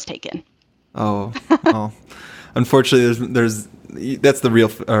name was taken. Oh. Unfortunately, there's that's the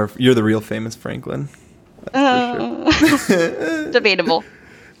real, or you're the real Famous Franklin. Sure. Debatable,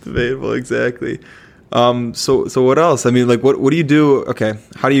 exactly. So what else? I mean, like, what do you do? Okay,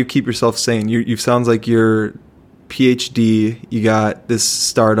 how do you keep yourself sane? You sounds like you're PhD. You got this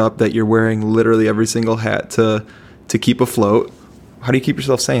startup that you're wearing literally every single hat to keep afloat. How do you keep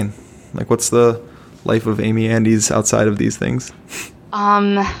yourself sane? Like, what's the life of Amy Andes outside of these things?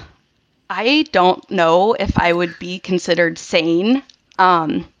 I don't know if I would be considered sane.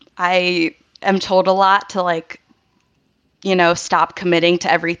 I am told a lot to like, stop committing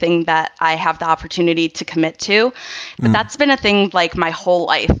to everything that I have the opportunity to commit to. But that's been a thing like my whole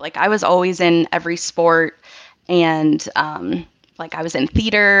life. Like I was always in every sport, and like I was in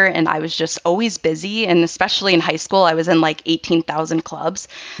theater, and I was just always busy. And especially in high school, I was in like 18,000 clubs.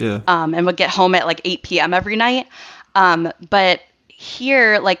 Yeah. And would get home at like 8 p.m. every night. But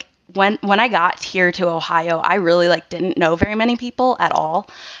here, like when I got here to Ohio, I really like didn't know very many people at all.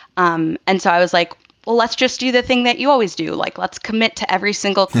 And so I was like, well, let's just do the thing that you always do. Like, let's commit to every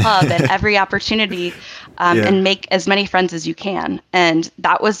single club and every opportunity, and make as many friends as you can. And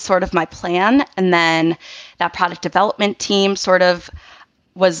that was sort of my plan. And then that product development team sort of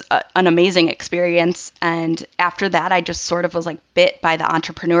was an amazing experience. And after that, I just sort of was like bit by the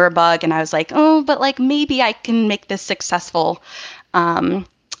entrepreneur bug. And I was like, oh, but like maybe I can make this successful. But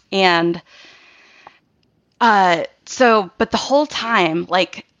the whole time,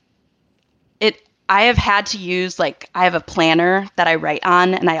 like I have had to use, like, I have a planner that I write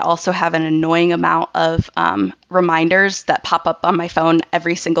on, and I also have an annoying amount of reminders that pop up on my phone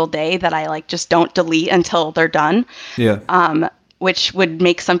every single day that I like just don't delete until they're done. Yeah. Which would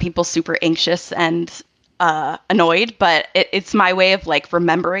make some people super anxious and annoyed, but it's my way of like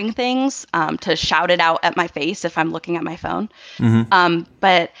remembering things, to shout it out at my face if I'm looking at my phone. Mm-hmm.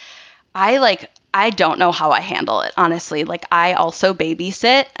 But I don't know how I handle it, honestly. Like, I also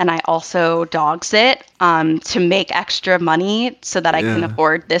babysit and I also dog sit to make extra money so that I can Yeah.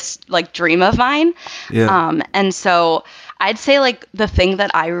 afford this like dream of mine. Yeah. And so I'd say like the thing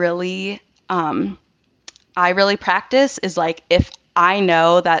that I really practice is like if I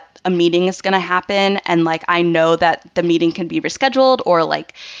know that a meeting is going to happen and like I know that the meeting can be rescheduled, or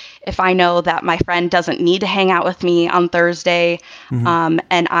like if I know that my friend doesn't need to hang out with me on Thursday, Hmm.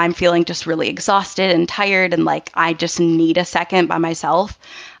 and I'm feeling just really exhausted and tired and like I just need a second by myself,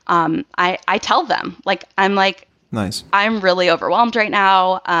 I tell them like Nice. I'm really overwhelmed right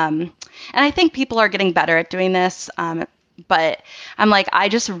now, and I think people are getting better at doing this, but I'm like I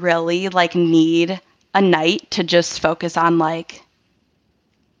just really like need a night to just focus on like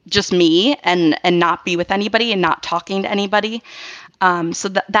just me and not be with anybody and not talking to anybody. So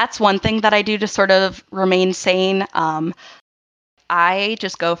that's one thing that I do to sort of remain sane. I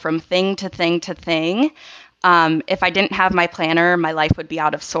just go from thing to thing to thing. If I didn't have my planner, my life would be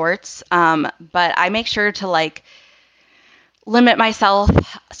out of sorts. But I make sure to like limit myself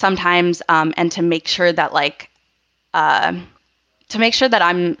sometimes, and uh, to make sure that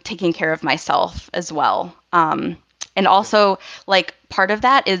I'm taking care of myself as well. And also, like, part of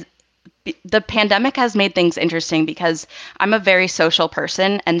that is the pandemic has made things interesting because I'm a very social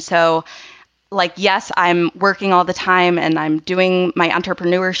person. And so, like, yes, I'm working all the time and I'm doing my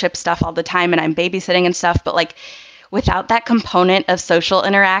entrepreneurship stuff all the time and I'm babysitting and stuff. But, like, without that component of social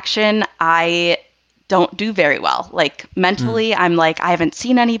interaction, I don't do very well. Like, Mm. mentally, I'm like, I haven't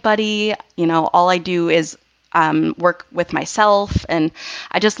seen anybody. You know, all I do is work with myself. And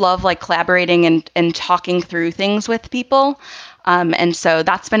I just love like collaborating and talking through things with people. And so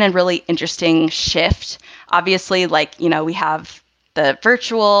that's been a really interesting shift. Obviously, like, you know, we have the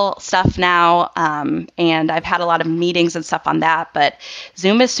virtual stuff now, and I've had a lot of meetings and stuff on that, but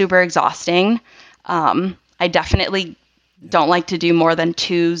Zoom is super exhausting. I definitely don't like to do more than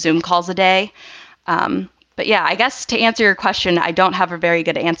 2 Zoom calls a day. But yeah, I guess to answer your question, I don't have a very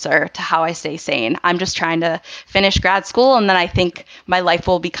good answer to how I stay sane. I'm just trying to finish grad school, and then I think my life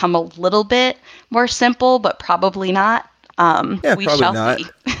will become a little bit more simple, but probably not. Yeah, We probably shall not. see.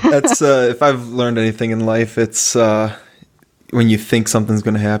 That's if I've learned anything in life, it's when you think something's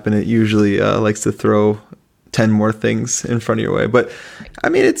going to happen, it usually likes to throw 10 more things in front of your way. But I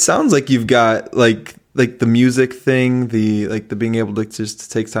mean, it sounds like you've got like the music thing, the like the being able to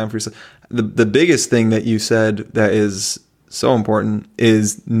just take time for yourself. The biggest thing that you said that is so important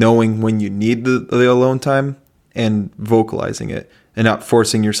is knowing when you need the alone time and vocalizing it and not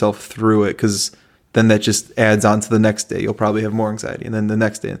forcing yourself through it, because then that just adds on to the next day. You'll probably have more anxiety, and then the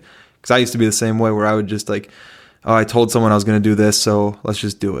next day. Because I used to be the same way, where I would just like, oh, I told someone I was going to do this, so let's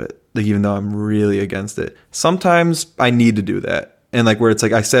just do it. Like, even though I'm really against it. Sometimes I need to do that. And like where it's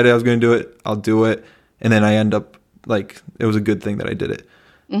like, I said I was going to do it, I'll do it. And then I end up like, it was a good thing that I did it.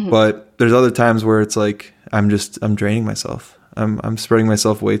 Hmm. But there's other times where it's like, I'm draining myself. I'm spreading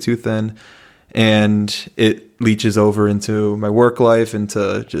myself way too thin. And it leaches over into my work life,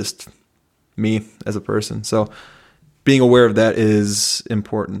 into just me as a person. So being aware of that is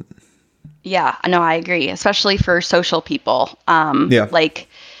important. Yeah, no, I agree, especially for social people. Yeah. Like,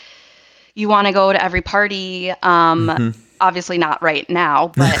 you want to go to every party. Hmm. Obviously not right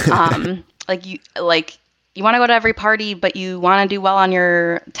now, but you want to go to every party, but you want to do well on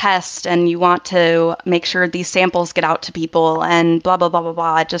your test and you want to make sure these samples get out to people and blah blah blah blah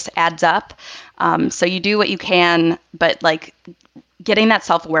blah. It just adds up. So you do what you can, but like getting that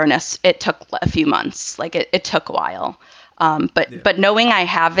self-awareness, it took a few months. Like it took a while. But knowing I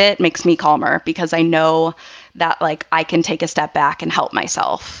have it makes me calmer because I know that like I can take a step back and help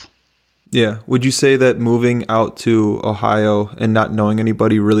myself. Yeah. Would you say that moving out to Ohio and not knowing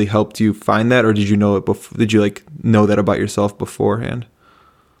anybody really helped you find that, or did you know it before? Did you like know that about yourself beforehand?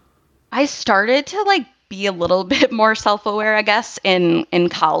 I started to like be a little bit more self-aware, I guess, in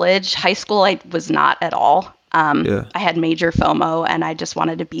college. High school, I was not at all. Yeah. I had major FOMO and I just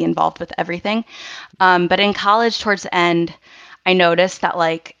wanted to be involved with everything. But in college, towards the end, I noticed that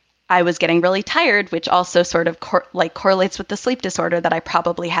like I was getting really tired, which also sort of correlates with the sleep disorder that I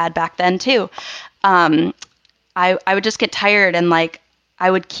probably had back then too. Um, I would just get tired and like I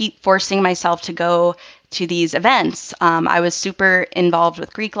would keep forcing myself to go to these events. I was super involved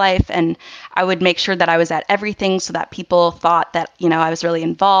with Greek life and I would make sure that I was at everything so that people thought that, you know, I was really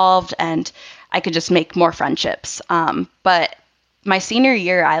involved and I could just make more friendships. But my senior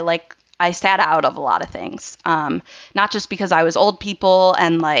year, I sat out of a lot of things. Not just because I was old people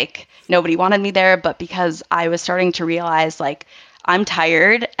and like nobody wanted me there, but because I was starting to realize like I'm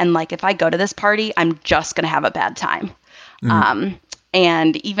tired and like if I go to this party, I'm just gonna have a bad time. Mhm. Um,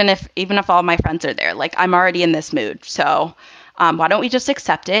 And even if all my friends are there, like I'm already in this mood. So why don't we just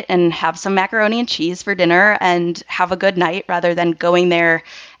accept it and have some macaroni and cheese for dinner and have a good night rather than going there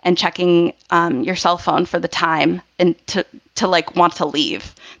and checking your cell phone for the time and to like want to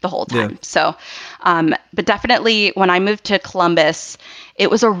leave the whole time. Yeah. So, but definitely when I moved to Columbus, it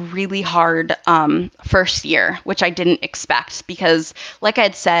was a really hard first year, which I didn't expect because like I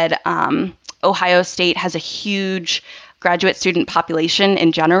had said, Ohio State has a huge graduate student population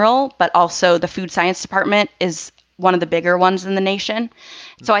in general, but also the food science department is one of the bigger ones in the nation.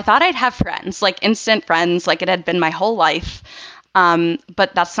 So I thought I'd have friends, like instant friends, like it had been my whole life.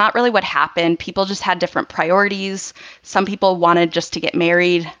 But that's not really what happened. People just had different priorities. Some people wanted just to get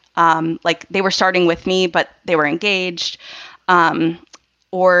married. Like they were starting with me, but they were engaged.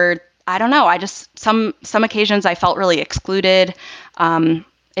 Or I don't know. I just, some occasions I felt really excluded.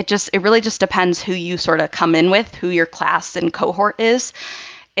 It really just depends who you sort of come in with, who your class and cohort is.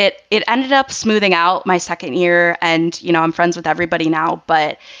 It ended up smoothing out my second year, and I'm friends with everybody now,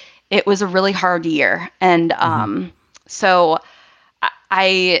 but it was a really hard year. And so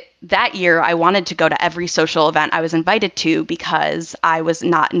that year I wanted to go to every social event I was invited to because I was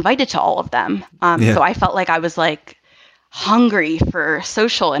not invited to all of them. So I felt like I was like hungry for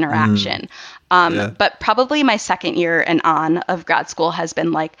social interaction. But probably my second year and on of grad school has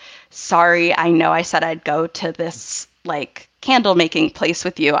been like, sorry, I know I said I'd go to this like candle making place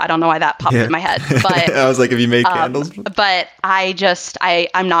with you. I don't know why that popped in my head, but I was like, have you made candles? But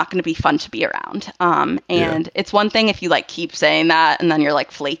I'm not going to be fun to be around. And it's one thing if you like keep saying that and then you're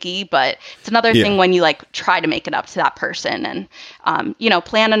like flaky, but it's another thing when you like try to make it up to that person and,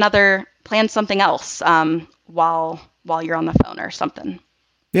 plan something else, while you're on the phone or something.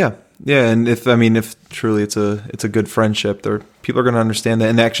 Yeah. And if truly it's a good friendship, people are going to understand that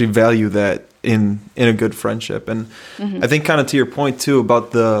and actually value that in a good friendship. And I think kind of to your point too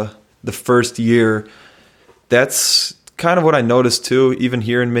about the first year, that's kind of what I noticed too, even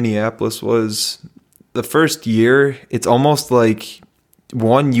here in Minneapolis, was the first year, it's almost like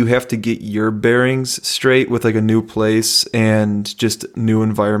one, you have to get your bearings straight with like a new place and just new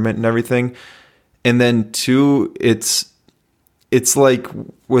environment and everything. And then two, it's like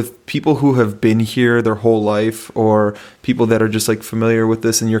with people who have been here their whole life or people that are just like familiar with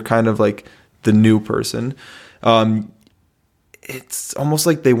this and you're kind of like the new person. It's almost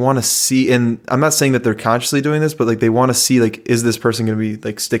like they want to see, and I'm not saying that they're consciously doing this, but like they want to see like, is this person going to be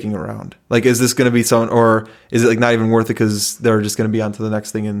like sticking around? Like, is this going to be someone, or is it like not even worth it because they're just going to be on to the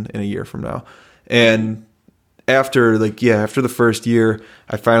next thing in a year from now? And after the first year,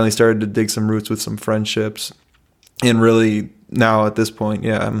 I finally started to dig some roots with some friendships. And really now at this point,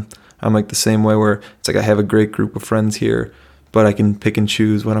 I'm like the same way where it's like I have a great group of friends here, but I can pick and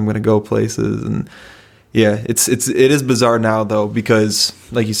choose when I'm going to go places. And it is bizarre now though, because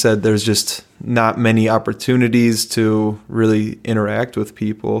like you said, there's just not many opportunities to really interact with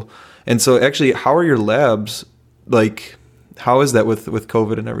people. And so actually, how are your labs? Like, how is that with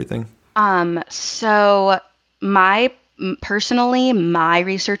COVID and everything? So my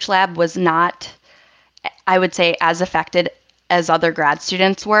research lab was not, I would say, as affected as other grad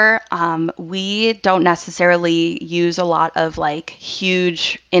students were. We don't necessarily use a lot of like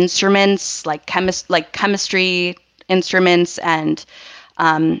huge instruments, like chemistry instruments and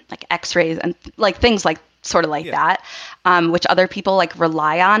like X-rays and like things like sort of like that, which other people like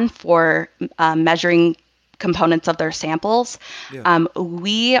rely on for measuring components of their samples.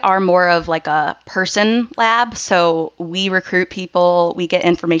 We are more of like a person lab. So we recruit people, we get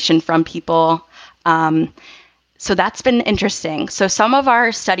information from people. So that's been interesting. So some of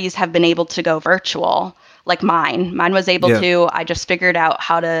our studies have been able to go virtual, like mine. Mine was able to. I just figured out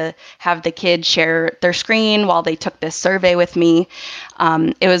how to have the kids share their screen while they took this survey with me.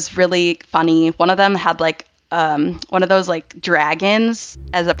 It was really funny. One of them had like one of those like dragons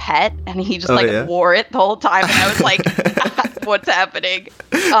as a pet, and he just wore it the whole time. And I was like, what's happening?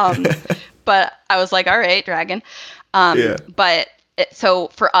 But I was like, all right, dragon. So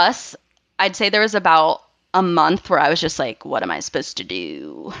for us, I'd say there was about a month where I was just like, what am I supposed to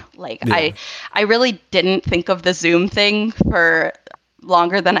do? Like, I really didn't think of the Zoom thing for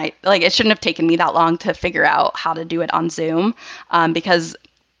longer than it shouldn't have taken me that long to figure out how to do it on Zoom, because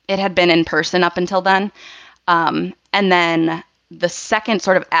it had been in person up until then. And then the second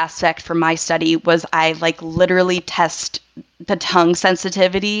sort of aspect for my study was I like literally test the tongue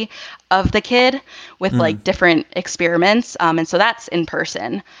sensitivity of the kid with like different experiments. And so that's in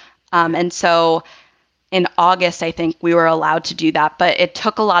person. And so in August, I think we were allowed to do that, but it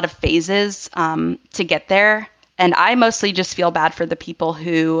took a lot of phases to get there. And I mostly just feel bad for the people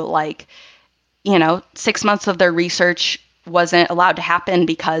who 6 months of their research wasn't allowed to happen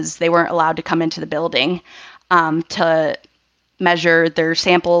because they weren't allowed to come into the building to measure their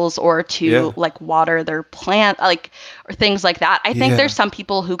samples or to like water their plant, like, or things like that. I think there's some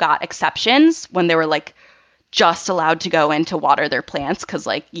people who got exceptions when they were like just allowed to go in to water their plants because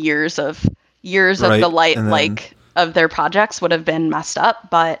like years of the light like of their projects would have been messed up.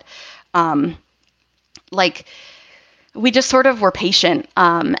 But like we just sort of were patient,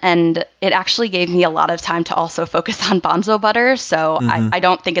 and it actually gave me a lot of time to also focus on Bonzo butter. So I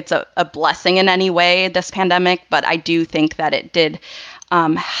don't think it's a blessing in any way, this pandemic, but I do think that it did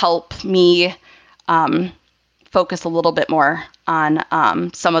help me focus a little bit more on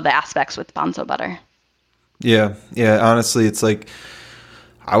some of the aspects with Bonzo butter. Yeah. Honestly, it's like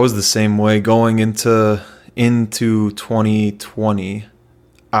I was the same way going into 2020.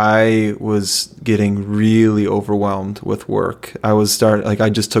 I was getting really overwhelmed with work. I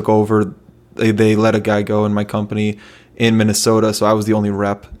just took over. They let a guy go in my company in Minnesota, so I was the only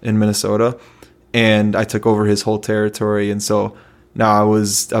rep in Minnesota, and I took over his whole territory. And so now I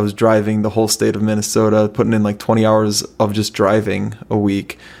was driving the whole state of Minnesota, putting in like 20 hours of just driving a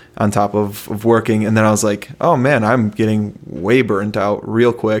week on top of working. And then I was like, oh man, I'm getting way burnt out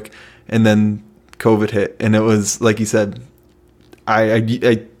real quick. And then COVID hit, and it was like you said, I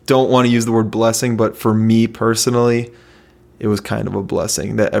don't want to use the word blessing, but for me personally, it was kind of a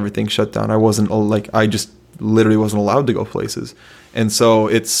blessing that everything shut down. I just literally wasn't allowed to go places. And so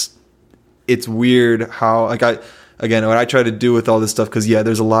it's weird how, like, what I try to do with all this stuff, because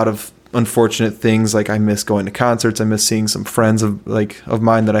there's a lot of unfortunate things. Like I miss going to concerts. I miss seeing some friends of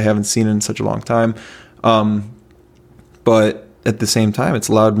mine that I haven't seen in such a long time. But at the same time, it's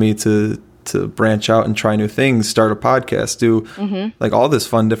allowed me to branch out and try new things, start a podcast, do like all this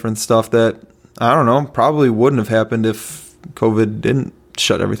fun, different stuff that, I don't know, probably wouldn't have happened if COVID didn't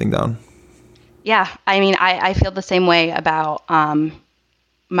shut everything down. Yeah. I mean, I feel the same way about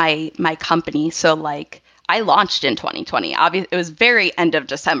my company. So like I launched in 2020. Obviously, it was very end of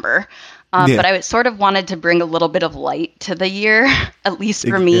December. But I sort of wanted to bring a little bit of light to the year, at least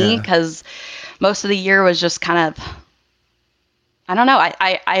for me, because most of the year was just kind of, I don't know.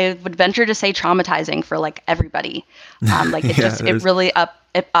 I would venture to say traumatizing for like everybody. Like it really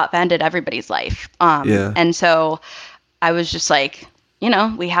upended everybody's life. And so I was just like,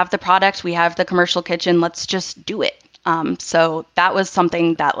 we have the product, we have the commercial kitchen, let's just do it. So that was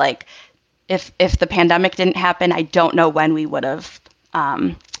something that like, if the pandemic didn't happen, I don't know when we would have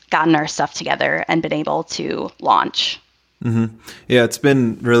gotten our stuff together and been able to launch. Mm-hmm. Yeah,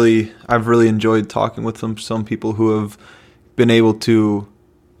 I've really enjoyed talking with some people who have been able to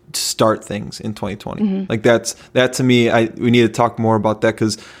start things in 2020. Like that to me, we need to talk more about that,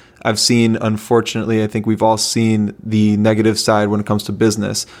 because I've seen, unfortunately, I think we've all seen the negative side when it comes to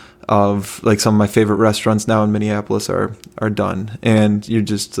business of like some of my favorite restaurants now in Minneapolis are done. And you're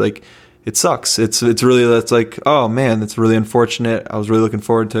just like, it sucks. It's like, oh man, that's really unfortunate. I was really looking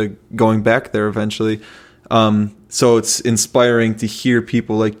forward to going back there eventually. So it's inspiring to hear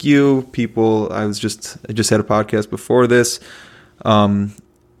people like you, I just had a podcast before this. And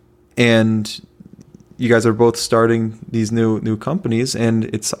you guys are both starting these new companies, and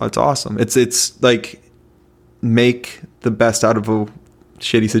it's awesome. It's like make the best out of a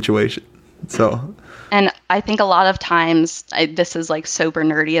shitty situation. So, and I think a lot of times, this is like super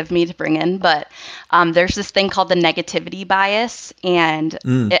nerdy of me to bring in, but there's this thing called the negativity bias, and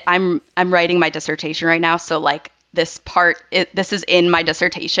I'm writing my dissertation right now, so like this is in my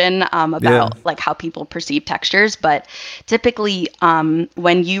dissertation about like how people perceive textures. But typically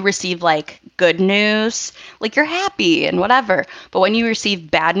when you receive like good news, like you're happy and whatever, but when you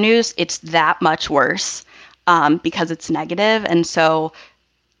receive bad news, it's that much worse because it's negative. And so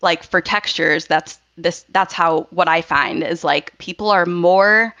like for textures, that's how what I find is like people are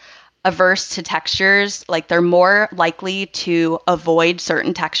more averse to textures, like they're more likely to avoid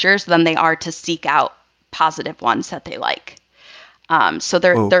certain textures than they are to seek out positive ones that they like. So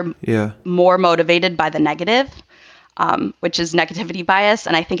they're more motivated by the negative, which is negativity bias.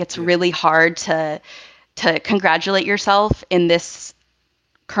 And I think it's really hard to congratulate yourself in this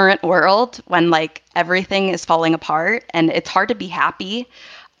current world when like everything is falling apart, and it's hard to be happy.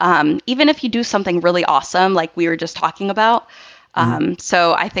 Even if you do something really awesome, like we were just talking about.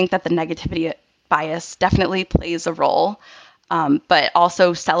 So I think that the negativity bias definitely plays a role, but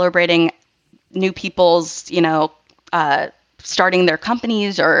also celebrating new people's, starting their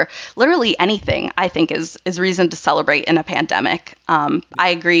companies or literally anything, I think is reason to celebrate in a pandemic. I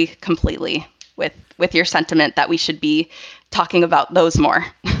agree completely with your sentiment that we should be talking about those more.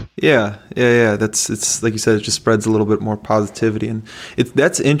 Yeah. It's like you said, it just spreads a little bit more positivity, and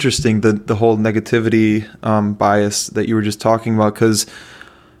that's interesting. The whole negativity bias that you were just talking about, because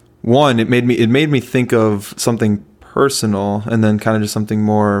one, it made me think of something personal, and then kind of just something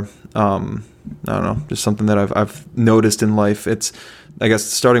more. I don't know, just something that I've noticed in life. It's, I guess,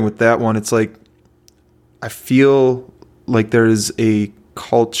 starting with that one. It's like I feel like there is a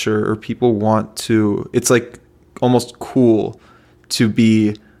culture, or people want to. It's like almost cool to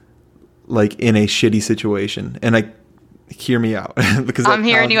be like in a shitty situation, and hear me out because I'm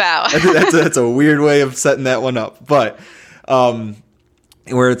hearing you out. that's a weird way of setting that one up, but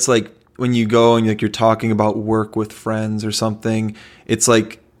where it's like when you go and like you're talking about work with friends or something, it's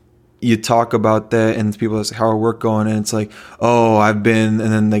like you talk about that and people ask how our work going, and it's like, oh, I've been,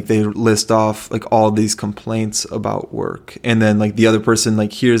 and then like they list off like all these complaints about work, and then like the other person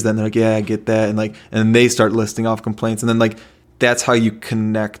like hears that and they're like, yeah, I get that, and like, and they start listing off complaints, and then like that's how you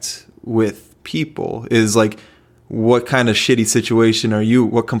connect with people, is like, what kind of shitty situation are you,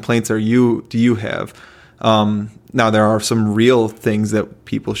 what complaints do you have? Now there are some real things that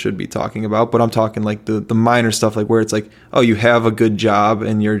people should be talking about, but I'm talking like the minor stuff, like where it's like, oh, you have a good job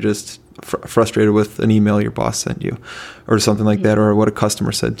and you're just frustrated with an email your boss sent you or something like that, or what a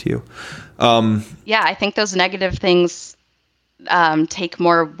customer said to you. Yeah, I think those negative things take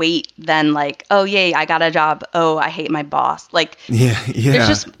more weight than like, oh, yay, I got a job. Oh, I hate my boss. Like, yeah. There's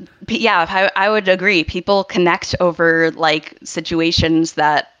just, I would agree. People connect over like situations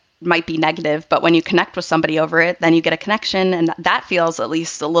that might be negative, but when you connect with somebody over it, then you get a connection, and that feels at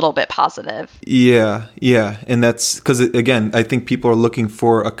least a little bit positive. Yeah. And that's because, again, I think people are looking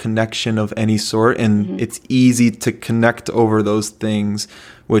for a connection of any sort, and it's easy to connect over those things,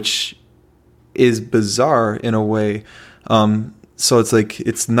 which is bizarre in a way. So it's like,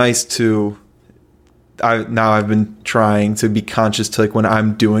 it's nice to, I've been trying to be conscious to like when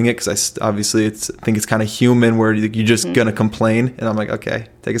I'm doing it, because I think it's kind of human where you're just gonna complain, and I'm like, okay,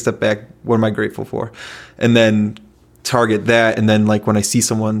 take a step back, what am I grateful for, and then target that, and then like when I see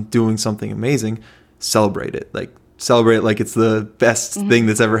someone doing something amazing, celebrate it like it's the best thing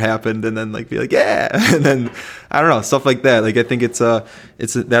that's ever happened, and then like be like, yeah, and then I don't know, stuff like that. Like I think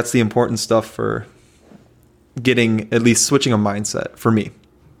that's the important stuff for getting, at least switching a mindset, for me,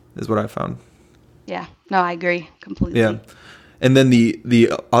 is what I found. Yeah, no, I agree completely. Yeah. And then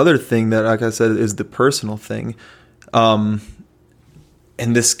the other thing that, like I said, is the personal thing. And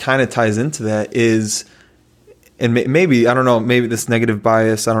this kind of ties into that is, and maybe, I don't know, maybe this negative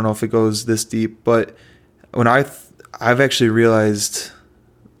bias, I don't know if it goes this deep, but when I've actually realized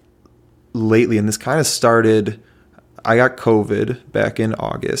lately, and this kind of started, I got COVID back in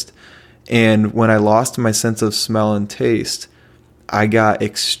August. And when I lost my sense of smell and taste, I got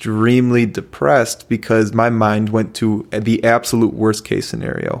extremely depressed because my mind went to the absolute worst case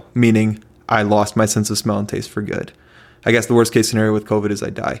scenario, meaning I lost my sense of smell and taste for good. I guess the worst case scenario with COVID is I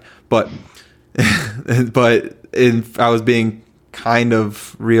die. But I was being kind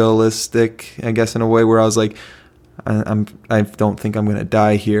of realistic, I guess, in a way where I was like, I don't think I'm going to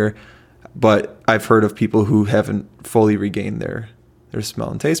die here. But I've heard of people who haven't fully regained their smell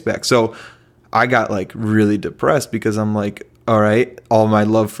and taste back. So I got like really depressed because I'm like, all right, all my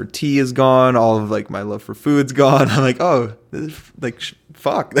love for tea is gone. All of like my love for food's gone. I'm like, oh, like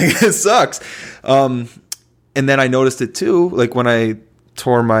fuck, like this sucks. And then I noticed it too. Like when I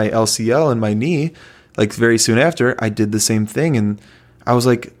tore my LCL in my knee, like very soon after, I did the same thing, and I was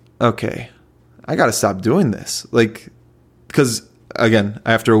like, okay, I got to stop doing this. Like, because again,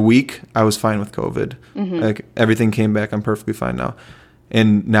 after a week, I was fine with COVID. Like everything came back. I'm perfectly fine now.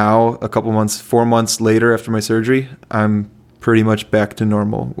 And now, 4 months later after my surgery, I'm pretty much back to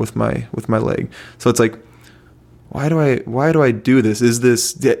normal with my leg. So it's like, why do I do this? Is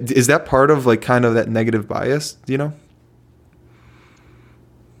that part of like kind of that negative bias? Do you know?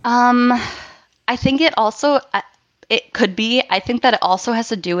 I think it could be. I think that it also has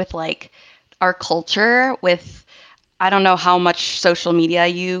to do with like our culture. With, I don't know how much social media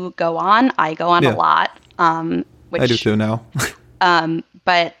you go on. I go on a lot. Which, I do too now.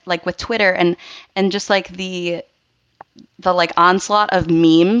 But like with Twitter and just like the like onslaught of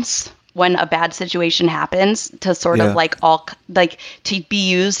memes when a bad situation happens, to sort of like all like to be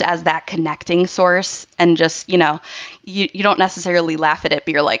used as that connecting source, and just, you don't necessarily laugh at it,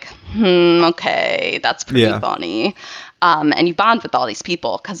 but you're like, okay, that's pretty funny. And you bond with all these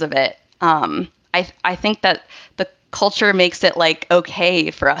people because of it. I think that the culture makes it like okay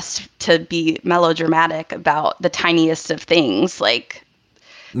for us to be melodramatic about the tiniest of things, like,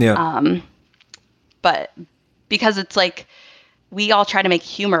 but because it's like we all try to make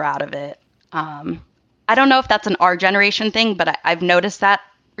humor out of it. I don't know if that's an our generation thing, but I've noticed that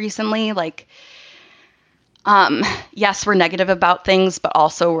recently. Like, yes, we're negative about things, but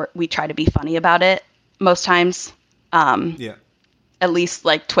also we try to be funny about it most times. Yeah. At least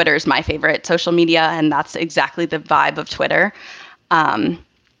like Twitter is my favorite social media, and that's exactly the vibe of Twitter. But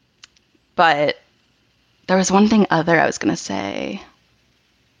there was one thing other I was going to say.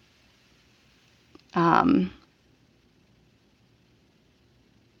 I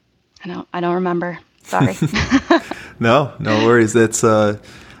don't remember. Sorry. No worries. That's I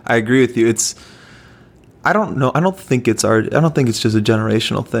agree with you. I don't know. I don't think it's just a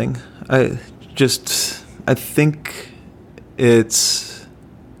generational thing. I think it's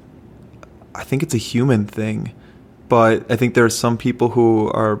a human thing. But I think there are some people who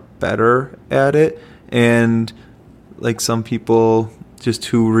are better at it, and like some people just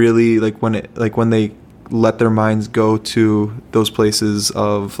who really when they let their minds go to those places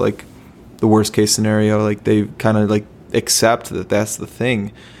of like the worst case scenario, like they kind of like accept that that's the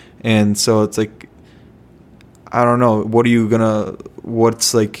thing. And so it's like, I don't know, what are you gonna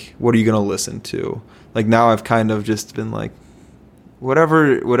listen to? Like now I've kind of just been like,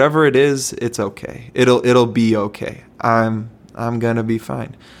 whatever it is, it's okay. It'll be okay. I'm gonna be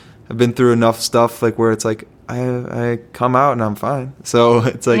fine. I've been through enough stuff like where it's like I come out and I'm fine. So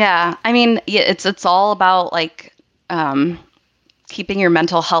it's like, yeah, I mean, it's all about like keeping your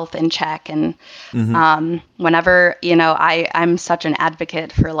mental health in check. And whenever, I'm such an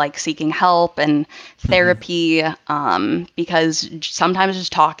advocate for like seeking help and therapy, because sometimes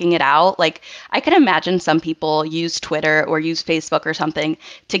just talking it out, like I can imagine some people use Twitter or use Facebook or something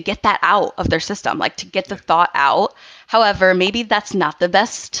to get that out of their system, like to get the thought out. However, maybe that's not the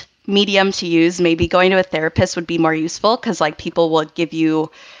best medium to use. Maybe going to a therapist would be more useful because like people will give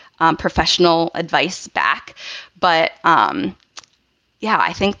you professional advice back. But yeah,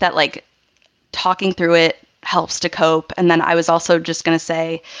 I think that like talking through it helps to cope. And then I was also just going to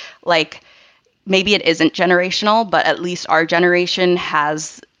say, like, maybe it isn't generational, but at least our generation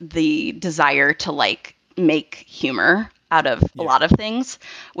has the desire to like make humor out of a lot of things,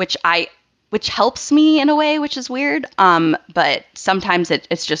 which helps me in a way, which is weird. But sometimes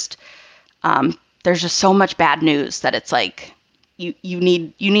it's just, there's just so much bad news that it's like, you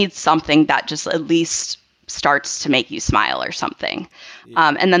need something that just at least starts to make you smile or something.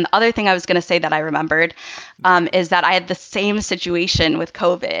 And then the other thing I was going to say that I remembered is that I had the same situation with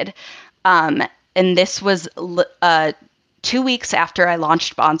COVID. And this was 2 weeks after I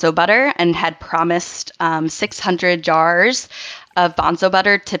launched Bonzo Butter and had promised 600 jars of Bonzo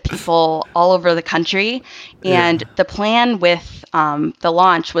Butter to people all over the country. And the plan with the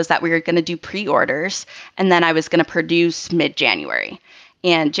launch was that we were going to do pre-orders, and then I was going to produce mid-January.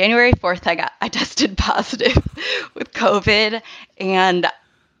 And January 4th, I tested positive with COVID, and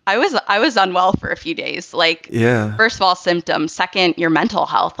I was unwell for a few days. Like, first of all, symptoms. Second, your mental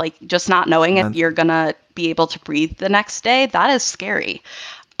health, like just not knowing if you're gonna be able to breathe the next day. That is scary.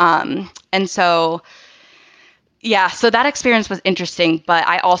 And so, yeah, so that experience was interesting, but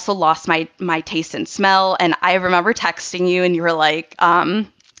I also lost my taste and smell. And I remember texting you, and you were like,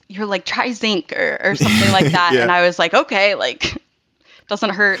 try zinc or something like that. And I was like, okay, like,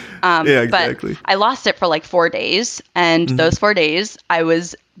 doesn't hurt. Yeah, exactly. But I lost it for like 4 days, and those 4 days I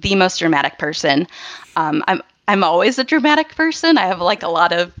was the most dramatic person. I'm always a dramatic person. I have like a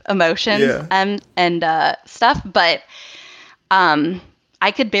lot of emotions and stuff, but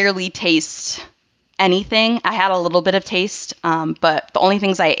I could barely taste anything. I had a little bit of taste, but the only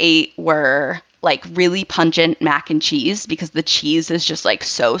things I ate were like really pungent mac and cheese because the cheese is just like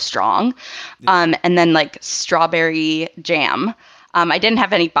so strong. And then like strawberry jam. I didn't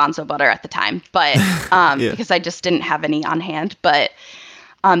have any Bonzo butter at the time, but because I just didn't have any on hand. But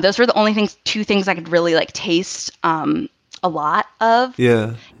those were the only two things I could really like taste a lot of.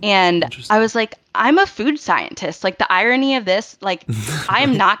 Yeah. And I was like, I'm a food scientist. Like the irony of this, like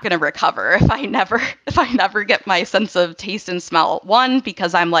I'm not going to recover if I never get my sense of taste and smell. One,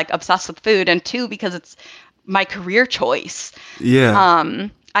 because I'm like obsessed with food, and two, because it's my career choice. Yeah.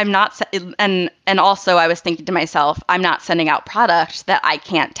 I'm not, and also I was thinking to myself, I'm not sending out product that I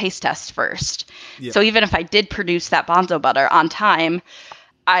can't taste test first. Yeah. So even if I did produce that Bonzo butter on time,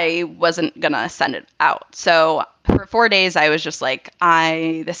 I wasn't gonna send it out. So for 4 days, I was just like,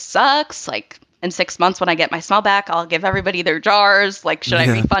 this sucks. Like in 6 months, when I get my smell back, I'll give everybody their jars. Like, should I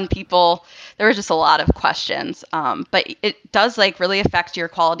refund people? There was just a lot of questions. But it does like really affect your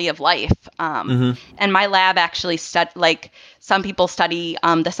quality of life. And my lab actually some people study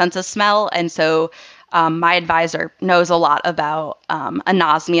the sense of smell. And so my advisor knows a lot about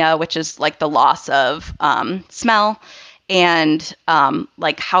anosmia, which is like the loss of smell, and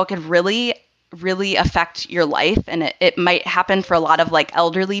like how it could really really affect your life, and it might happen for a lot of like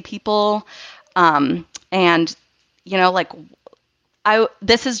elderly people. And like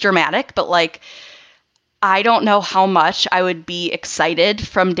this is dramatic, but like I don't know how much I would be excited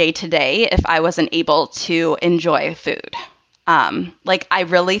from day to day if I wasn't able to enjoy food. Like I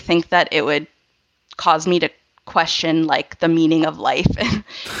really think that it would cause me to question like the meaning of life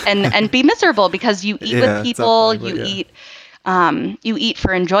and be miserable, because you eat with people, you eat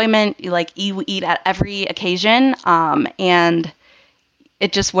for enjoyment, you eat at every occasion, and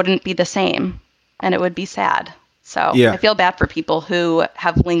it just wouldn't be the same, and it would be sad. So I feel bad for people who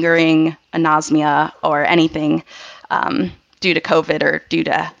have lingering anosmia or anything due to COVID or due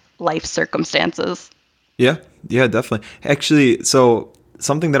to life circumstances. Yeah, definitely. Actually, so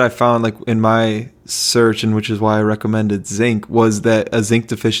something that I found like in my search, and which is why I recommended zinc, was that a zinc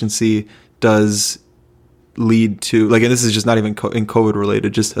deficiency does lead to, like, and this is just not even in COVID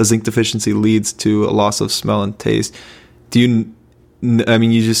related, just a zinc deficiency leads to a loss of smell and taste. You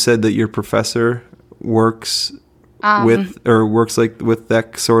just said that your professor works with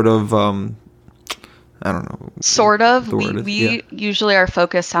that sort of, I don't know. Sort of. We usually are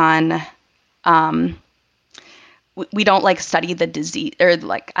focused on, we don't like study the disease, or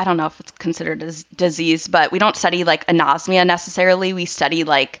like, I don't know if it's considered a disease, but we don't study like anosmia necessarily. We study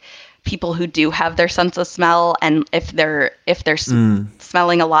like people who do have their sense of smell, and if they're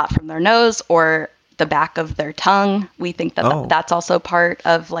smelling a lot from their nose or the back of their tongue, we think that that's also part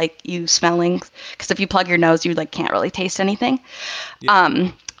of like you smelling, because if you plug your nose, you like can't really taste anything.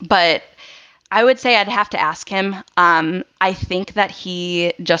 Yeah. But I would say I'd have to ask him. I think that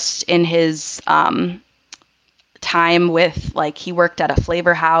he just in his time with, like, he worked at a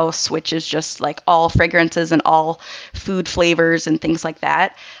flavor house, which is just like all fragrances and all food flavors and things like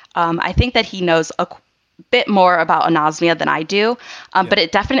that. I think that he knows a bit more about anosmia than I do, but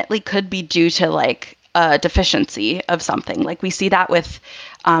it definitely could be due to like a deficiency of something. Like we see that with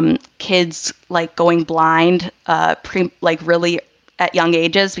kids like going blind really at young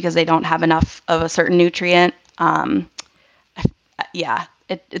ages because they don't have enough of a certain nutrient.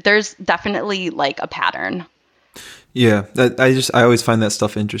 There's definitely like a pattern. Yeah, I always find that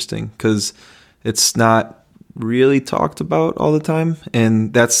stuff interesting because it's not really talked about all the time,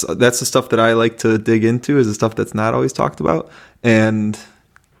 and that's the stuff that I like to dig into, is the stuff that's not always talked about, and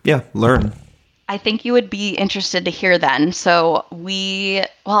learn. I think you would be interested to hear then. So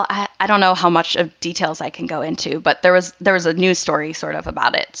I don't know how much of details I can go into, but there was a news story sort of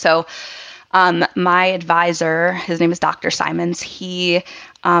about it. So my advisor, his name is Dr. Simons, he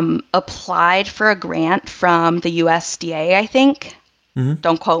applied for a grant from the USDA, I think. Mm-hmm.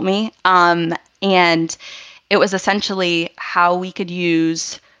 Don't quote me. And it was essentially how we could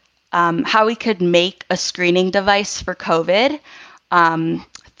make a screening device for COVID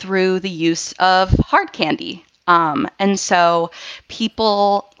through the use of hard candy. And so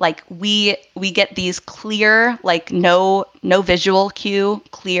people, like, we get these clear, like no visual cue,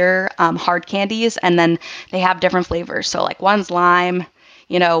 clear hard candies, and then they have different flavors. So like one's lime,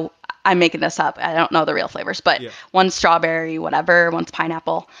 I'm making this up, I don't know the real flavors, but one's strawberry, whatever, one's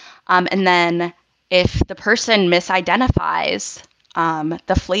pineapple. And then if the person misidentifies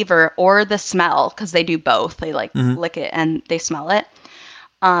the flavor or the smell, because they do both, they like lick it and they smell it,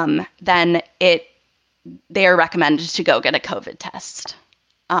 then they are recommended to go get a COVID test.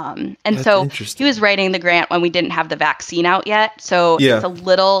 And that's so he was writing the grant when we didn't have the vaccine out yet. So it's a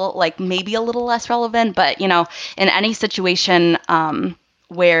little, like, maybe a little less relevant, but in any situation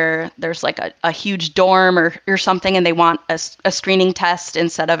where there's like a huge dorm or something and they want a screening test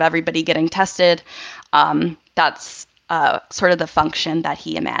instead of everybody getting tested, that's sort of the function that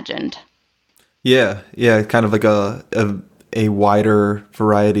he imagined. Yeah, kind of like a wider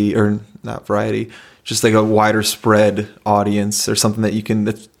variety, or not variety, just like a wider spread audience, or something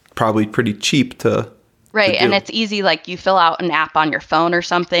that's probably pretty cheap to right. And it's easy, like you fill out an app on your phone or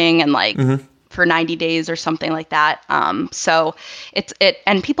something, and like for 90 days or something like that. So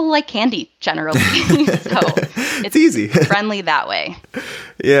and people like candy generally, so it's easy, friendly that way.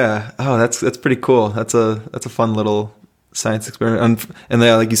 Yeah. Oh, that's pretty cool. That's a fun little science experiment. And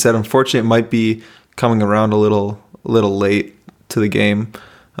like you said, unfortunately, it might be coming around a little late to the game.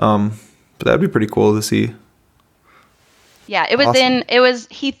 But that'd be pretty cool to see. Yeah, it was awesome. It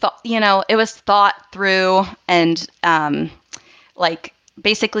was thought through, and like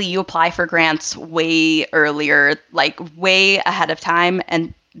basically you apply for grants way earlier, like way ahead of time,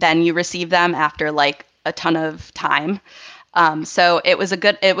 and then you receive them after like a ton of time. So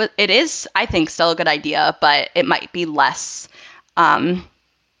it is, I think, still a good idea, but it might be less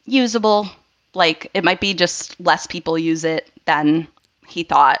usable. Like it might be just less people use it than he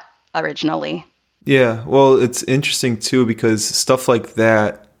thought. originally. Yeah, well, it's interesting too because stuff like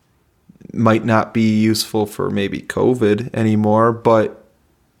that might not be useful for maybe COVID anymore, but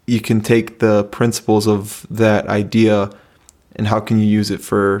you can take the principles of that idea and how can you use it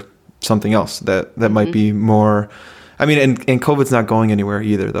for something else that might be more. I mean, and COVID's not going anywhere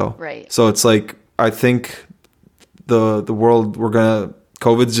either, though. Right. So it's like I think the world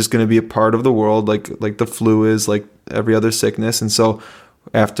COVID's just gonna be a part of the world, like the flu is, like every other sickness, and so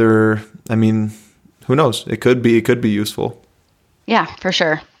after, I mean, who knows? It could be useful. Yeah, for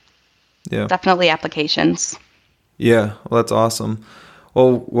sure. Yeah. Definitely applications. Yeah. Well, that's awesome.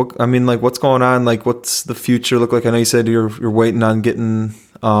 Well, what's going on? Like, what's the future look like? I know you said you're waiting on getting,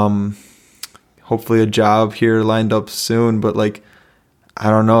 hopefully a job here lined up soon, but like, I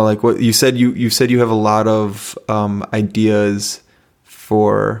don't know, like what you said, you have a lot of, ideas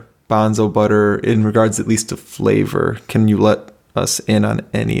for Bonzo butter in regards at least to flavor. Can you let us in on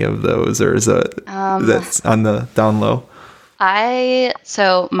any of those, or is that's on the down low?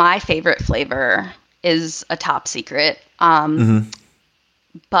 So my favorite flavor is a top secret.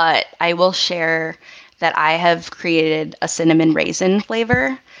 But I will share that I have created a cinnamon raisin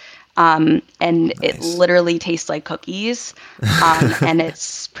flavor. And nice. It literally tastes like cookies. And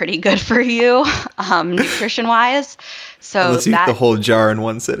it's pretty good for you, nutrition wise. So let's eat the whole jar in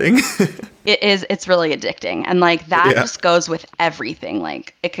one sitting. It's really addicting. And like that just goes with everything.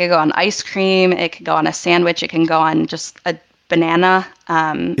 Like it could go on ice cream, it could go on a sandwich, it can go on just a banana.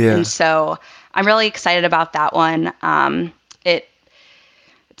 And so I'm really excited about that one.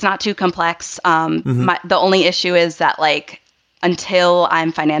 It's not too complex. The only issue is that like until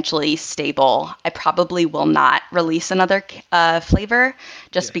I'm financially stable, I probably will not release another flavor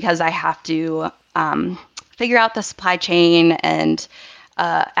just because I have to figure out the supply chain and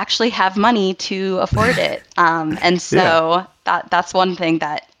actually have money to afford it. And so that's one thing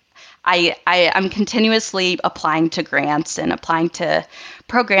that I'm continuously applying to grants and applying to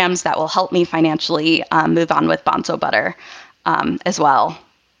programs that will help me financially move on with Bonzo butter as well.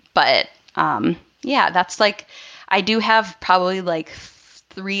 But that's like, I do have probably like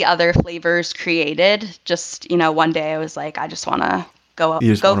 3 other flavors created. Just, one day I was like, I just want to go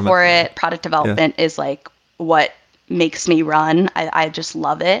for it. Product development is like what makes me run. I just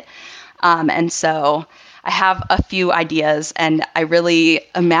love it. And so I have a few ideas, and I really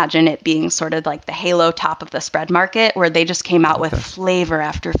imagine it being sort of like the Halo top of the spread market, where they just came out with flavor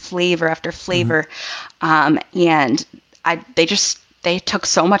after flavor after flavor. And they took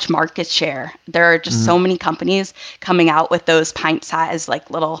so much market share. There are just so many companies coming out with those pint size,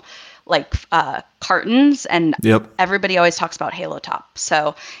 like little, cartons, and everybody always talks about Halo Top.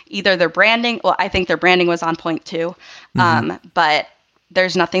 So either their branding, I think their branding was on point too, but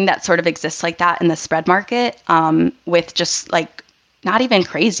there's nothing that sort of exists like that in the spread market, with just like not even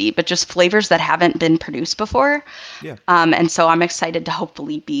crazy, but just flavors that haven't been produced before. Yeah. And so I'm excited to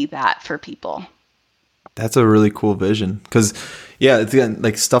hopefully be that for people. That's a really cool vision, because it's again,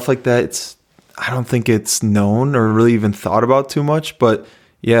 like stuff like that, I don't think it's known or really even thought about too much, but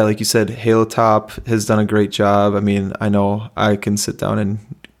yeah, like you said, Halo Top has done a great job. I mean, I know I can sit down and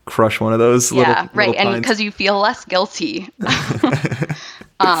crush one of those little right, and because you feel less guilty.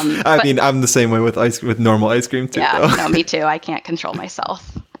 I mean, I'm the same way with normal ice cream too. Yeah, no, me too. I can't control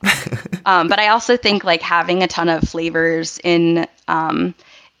myself. But I also think like having a ton of flavors in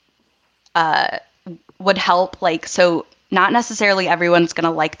would help. Like, so not necessarily everyone's going to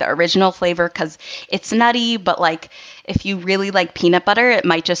like the original flavor because it's nutty, but like if you really like peanut butter, you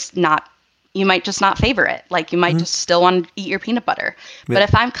might just not favor it. Like you might just still want to eat your peanut butter. Yeah. But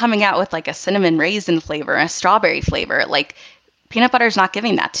if I'm coming out with like a cinnamon raisin flavor, a strawberry flavor, like peanut butter is not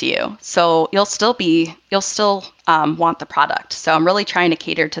giving that to you. So you'll still want the product. So I'm really trying to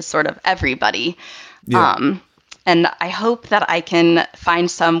cater to sort of everybody. Yeah. And I hope that I can find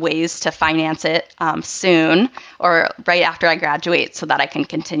some ways to finance it soon or right after I graduate so that I can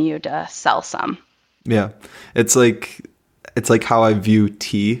continue to sell some. Yeah. It's like how I view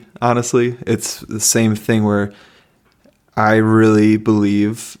tea, honestly. It's the same thing where I really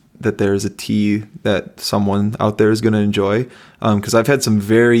believe that there's a tea that someone out there is going to enjoy. Because I've had some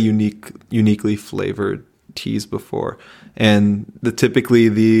very uniquely flavored teas before. And typically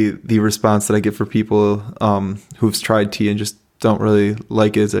the response that I get for people who've tried tea and just don't really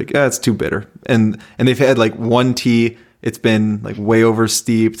like it is like, it's too bitter. And they've had like one tea, it's been like way over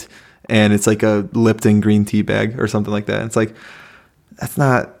steeped, and it's like a Lipton green tea bag or something like that. And it's like, that's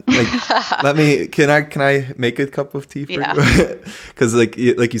not like, can I make a cup of tea for you? Because like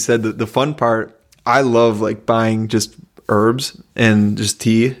you said, the fun part, I love like buying just herbs and just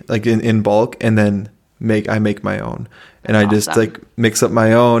tea like in bulk and then I make my own, and That's I just awesome. like mix up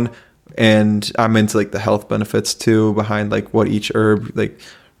my own, and I'm into like the health benefits too behind like what each herb like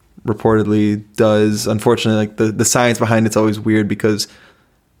reportedly does. Unfortunately, like the science behind it's always weird because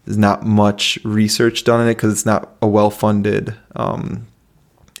there's not much research done in it because it's not a well-funded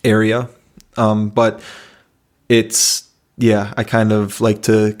area. But it's, yeah, I kind of like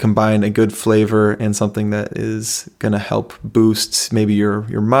to combine a good flavor and something that is going to help boost maybe your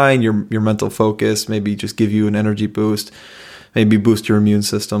mind, your mental focus, maybe just give you an energy boost, maybe boost your immune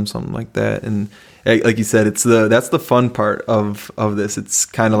system, something like that. And like you said, that's the fun part of this. It's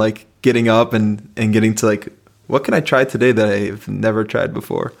kind of like getting up and getting to like, what can I try today that I've never tried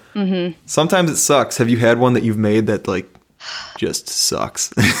before? Mm-hmm. Sometimes it sucks. Have you had one that you've made that like just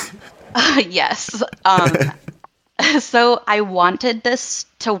sucks? Yes. So I wanted this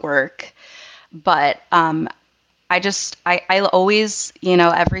to work, but I always,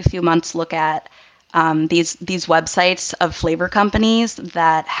 every few months look at these websites of flavor companies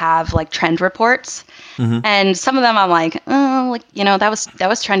that have like trend reports. Mm-hmm. And some of them I'm like, oh, like, that was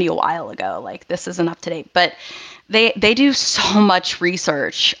trendy a while ago. Like this isn't up to date, but they do so much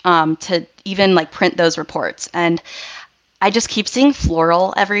research to even like print those reports. And I just keep seeing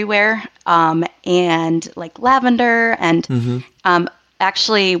floral everywhere, and like lavender. And mm-hmm.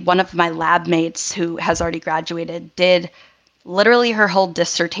 Actually, one of my lab mates who has already graduated did literally her whole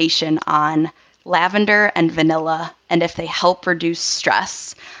dissertation on lavender and vanilla and if they help reduce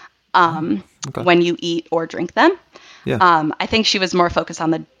stress when you eat or drink them. Yeah. I think she was more focused on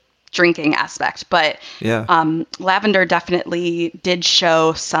the drinking aspect, but lavender definitely did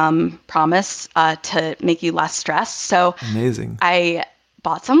show some promise to make you less stressed. So amazing. I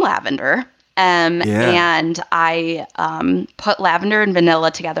bought some lavender and I put lavender and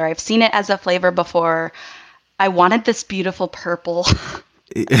vanilla together. I've seen it as a flavor before. I wanted this beautiful purple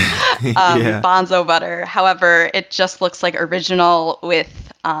Bonzo butter. However, it just looks like original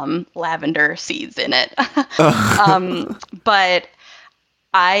with lavender seeds in it. But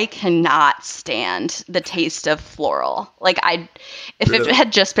I cannot stand the taste of floral. Like if it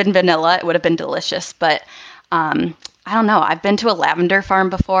had just been vanilla, it would have been delicious. But I don't know. I've been to a lavender farm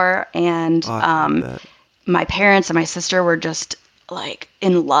before, and my parents and my sister were just like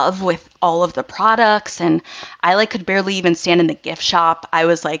in love with all of the products, and I like could barely even stand in the gift shop. I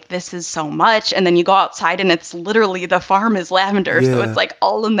was like, this is so much. And then you go outside and it's literally the farm is lavender. So it's like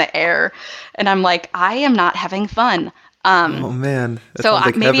all in the air. And I'm like, I am not having fun. Oh man. So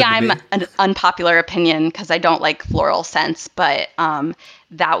like maybe I'm an unpopular opinion because I don't like floral scents, but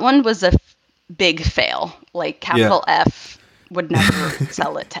that one was a big fail. Like capital F would never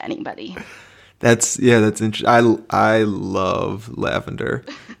sell it to anybody. That's interesting. I love lavender.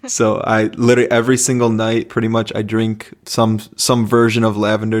 So I literally every single night pretty much I drink some version of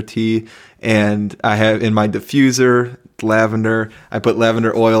lavender tea, and I have in my diffuser lavender. I put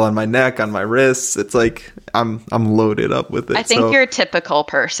lavender oil on my neck, on my wrists. It's like I'm loaded up with it. I think you're a typical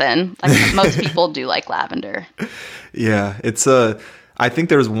person. Like most people do like lavender. Yeah, it's I think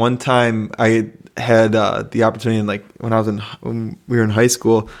there was one time I had the opportunity, like when we were in high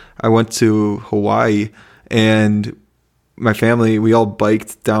school, I went to Hawaii, and my family, we all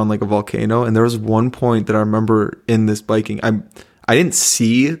biked down like a volcano, and there was one point that I remember in this biking, I didn't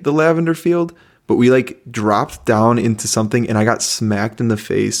see the lavender field, but we like dropped down into something, and I got smacked in the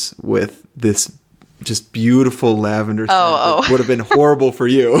face with this just beautiful lavender scent. That would have been horrible for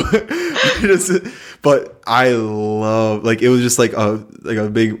you. But I love, like, it was just like a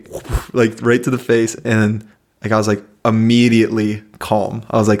big, like right to the face. And like, I was like immediately calm.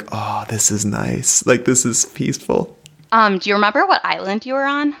 I was like, oh, this is nice. Like, this is peaceful. Do you remember what island you were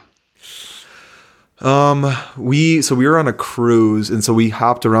on? We were on a cruise, and so we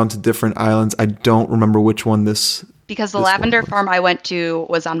hopped around to different islands. I don't remember which one because the lavender farm I went to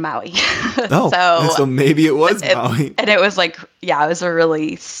was on Maui. So maybe it was Maui. And it was like, it was a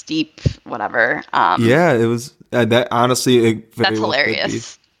really steep whatever. It was that honestly. That's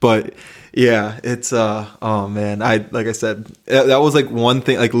hilarious. But yeah, it's oh man, like I said, that was like one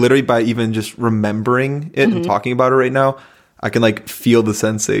thing. Like literally by even just remembering it and talking about it right now, I can like feel the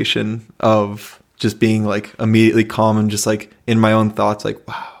sensation of just being like immediately calm and just like in my own thoughts, like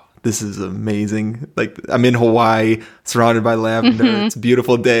wow. This is amazing. Like I'm in Hawaii, surrounded by lavender. It's a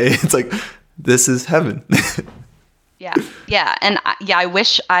beautiful day. It's like this is heaven. Yeah, and I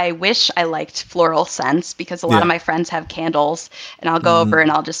wish I liked floral scents because a lot of my friends have candles, and I'll go over and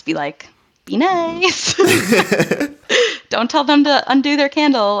I'll just be like, "Be nice." Don't tell them to undo their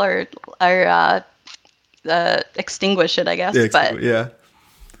candle or extinguish it. I guess.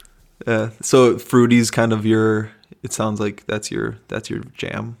 So fruity's kind of your. It sounds like that's your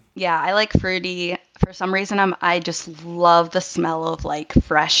jam. Yeah, I like fruity. For some reason, I just love the smell of like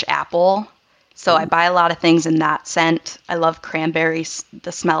fresh apple. So I Oh. buy a lot of things in that scent. I love cranberries,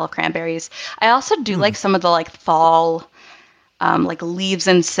 the smell of cranberries. I also do Hmm. like some of the like fall, like leaves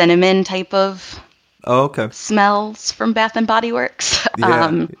and cinnamon type of Oh, okay. smells from Bath and Body Works.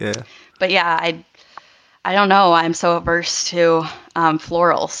 Yeah, yeah. But yeah, I don't know. I'm so averse to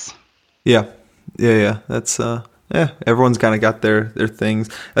florals. Yeah. Yeah, yeah. That's yeah, everyone's kind of got their things.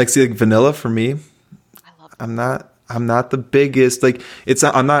 Like see like vanilla for me, I love I'm not the biggest like it's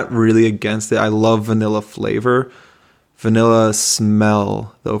not, I'm not really against it. I love vanilla flavor. Vanilla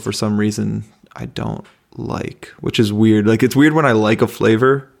smell though for some reason I don't like, which is weird. Like it's weird when I like a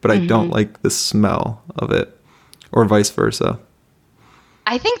flavor, but I don't hmm like the smell of it or vice versa.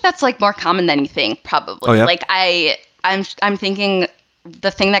 I think that's like more common than you think, Oh probably. yeah. Like I'm thinking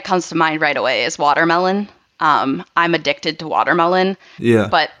the thing that comes to mind right away is watermelon. I'm addicted to watermelon, Yeah.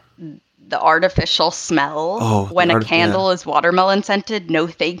 but the artificial smell Oh, the when a art yeah. candle is watermelon scented, no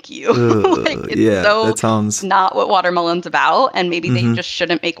thank you. Like it's Yeah, so that sounds not what watermelon's about, and maybe they mhm. just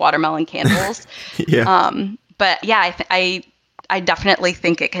shouldn't make watermelon candles. Yeah. But yeah, I definitely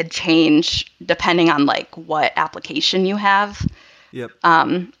think it could change depending on like what application you have. Yep.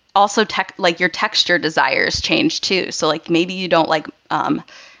 Also, like your texture desires change too. So like maybe you don't like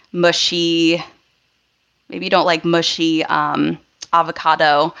mushy, maybe you don't like mushy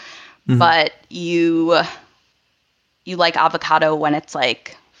avocado, Mhm. but you like avocado when it's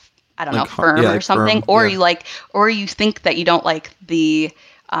like I don't know Like yeah, firm or like something, firm. Yeah. or you think that you don't like the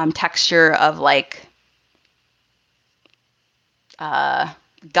texture of like uh,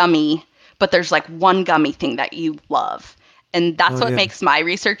 gummy, but there's like one gummy thing that you love. And that's Oh what yeah. makes my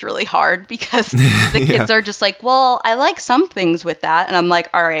research really hard because the Yeah. kids are just like, well, I like some things with that. And I'm like,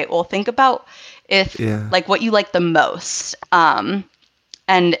 all right, well, think about if Yeah. like what you like the most.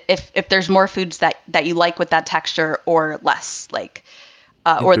 And if there's more foods that you like with that texture or less like,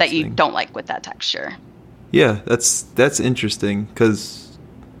 or that you Interesting. don't like with that texture. Yeah, that's interesting because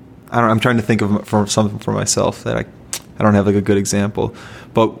I don't. I'm trying to think of for something for myself that I don't have like a good example,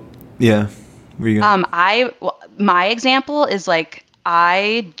 but yeah, where you go? My example is like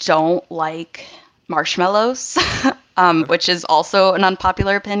I don't like marshmallows, Okay. which is also an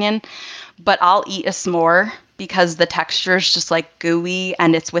unpopular opinion, but I'll eat a s'more because the texture is just like gooey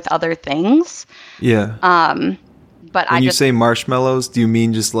and it's with other things. Yeah. But I When you just, say marshmallows, do you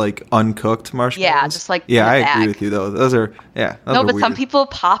mean just like uncooked yeah, marshmallows? just like in Yeah, a I agree bag. with you though. Those are yeah, those No, are but some weird. people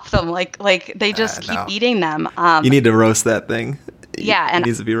pop them like they just keep No, eating them. you need to roast that thing. Yeah, It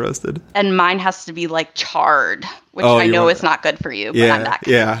needs to be roasted. and mine has to be like charred, which Oh, I you know want? is not good for you, but I'm Yeah, that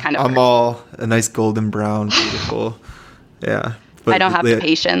yeah. kind of I'm person. all a nice golden brown, beautiful. Yeah, I but don't have the yeah,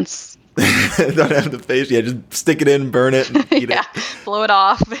 patience. don't have the face. Yeah, just stick it in, burn it, and eat it. Yeah, blow it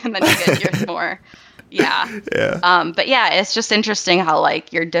off, and then you get your s'more. Yeah. Yeah. But yeah, it's just interesting how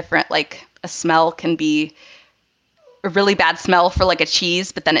like you're different. Like a smell can be a really bad smell for like a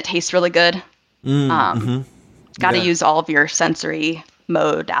cheese, but then it tastes really good. Mm-hmm. Got to Yeah. use all of your sensory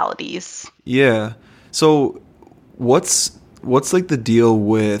modalities. Yeah. So, what's like the deal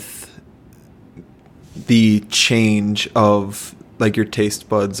with the change of like your taste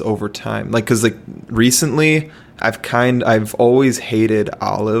buds over time? Like, cause like recently, I've always hated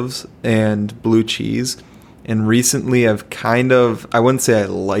olives and blue cheese, and recently I wouldn't say I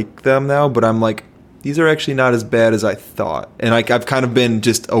like them now, but I'm like, these are actually not as bad as I thought, and like I've kind of been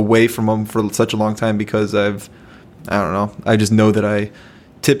just away from them for such a long time because I don't know, I just know that I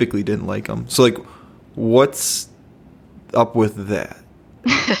typically didn't like them. So like, what's up with that?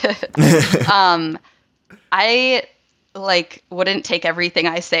 I like wouldn't take everything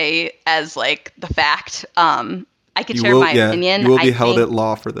I say as like the fact. I could share my Yeah, opinion. you will I be held think, at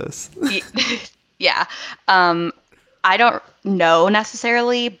law for this. yeah. I don't know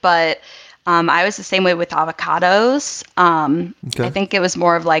necessarily, but I was the same way with avocados. I Okay. think it was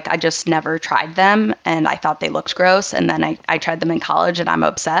more of like I just never tried them and I thought they looked gross. And then I tried them in college and I'm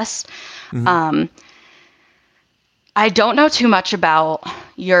obsessed. Hmm. Um, I don't know too much about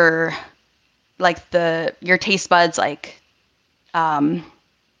your your taste buds, like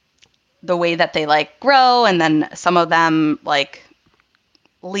the way that they like grow, and then some of them like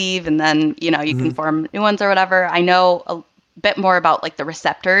leave, and then you can Hmm. form new ones or whatever. I know a bit more about like the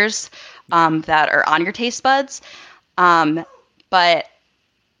receptors that are on your taste buds, but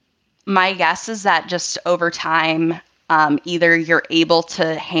my guess is that just over time, either you're able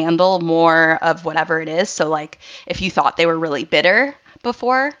to handle more of whatever it is. So like if you thought they were really bitter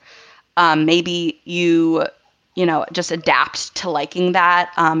before, maybe you just adapt to liking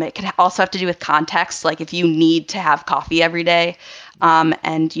that. It can also have to do with context. Like if you need to have coffee every day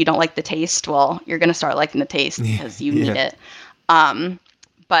and you don't like the taste, well, you're going to start liking the taste because you need it.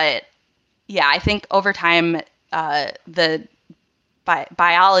 But yeah, I think over time, the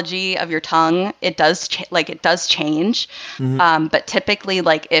biology of your tongue, it does change. But typically,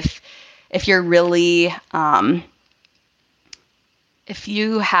 like if you're really, if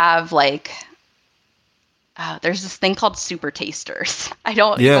you have like, there's this thing called super tasters. I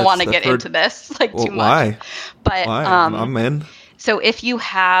don't even want to get into this too much. Why? But I'm in. So if you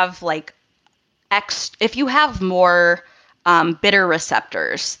have like if you have more bitter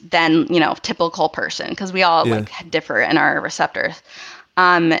receptors than typical person, because we all like differ in our receptors,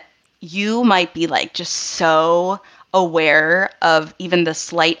 you might be like just so aware of even the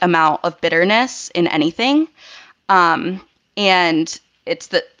slight amount of bitterness in anything, and it's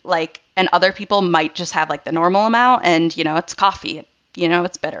and other people might just have like the normal amount, and it's coffee,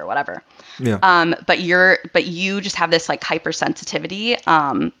 it's bitter, whatever. Yeah. But you just have this like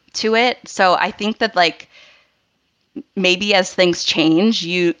hypersensitivity to it. So I think that like maybe as things change,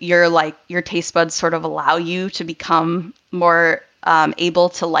 your taste buds sort of allow you to become more able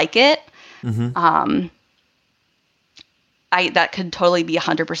to like it. That could totally be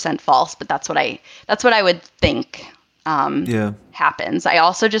 100% false, but that's what I would think happens. I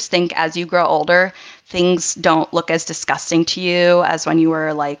also just think as you grow older, things don't look as disgusting to you as when you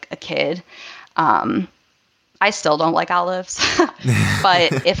were like a kid. I still don't like olives,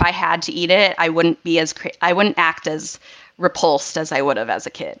 but if I had to eat it, I wouldn't act as repulsed as I would have as a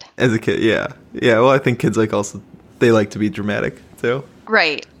kid. As a kid, yeah. Well, I think kids they like to be dramatic too.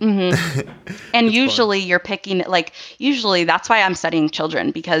 Right. Mm-hmm. And usually you're picking, usually that's why I'm studying children,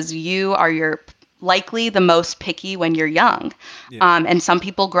 because you are likely the most picky when you're young. Yeah. And some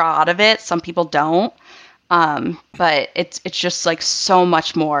people grow out of it, some people don't. But it's just like so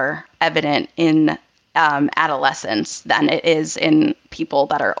much more evident in adolescence than it is in people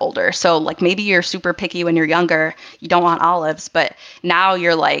that are older. So like maybe you're super picky when you're younger, you don't want olives, but now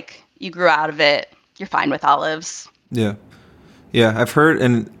you're like, you grew out of it, you're fine with olives. Yeah. I've heard,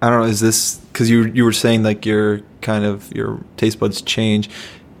 and I don't know, is this because you were saying like your taste buds change?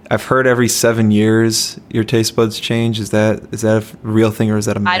 I've heard every 7 years your taste buds change. Is that a real thing, or is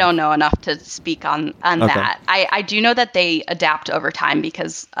that a myth? I don't know enough to speak on that. I do know that they adapt over time,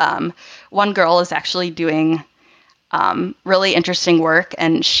 because one girl is actually doing really interesting work,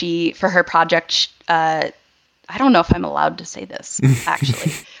 and she, for her project, I don't know if I'm allowed to say this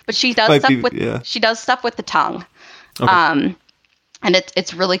actually, but she does she does stuff with the tongue. Okay. And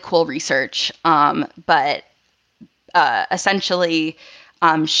it's really cool research. But essentially,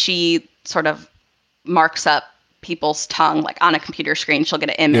 she sort of marks up people's tongue like on a computer screen. She'll get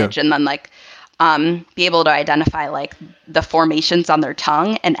an image and then be able to identify like the formations on their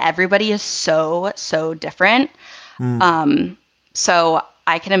tongue, and everybody is so different. So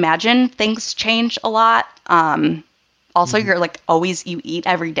I can imagine things change a lot. Also, you're like you eat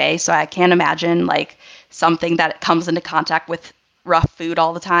every day, so I can't imagine like something that comes into contact with rough food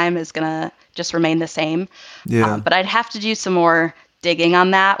all the time is gonna just remain the same. But I'd have to do some more digging on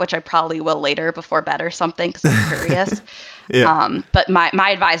that, which I probably will later before bed or something, because I'm curious. But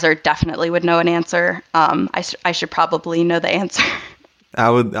my advisor definitely would know an answer. I should probably know the answer. I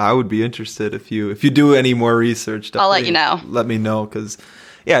would be interested if you do any more research. I'll let you know. Let me know, because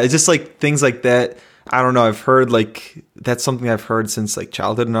it's just like things like that. I don't know. I've heard like that's something I've heard since like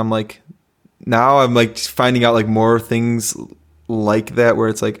childhood, and I'm like now I'm like finding out like more things like that, where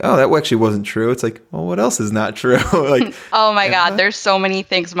it's like, oh, that actually wasn't true. It's like, well, what else is not true? Like, oh my God, there's so many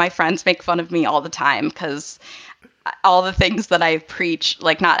things. My friends make fun of me all the time because all the things that I preach,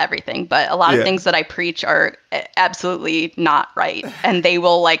 like not everything, but a lot of things that I preach are absolutely not right. And they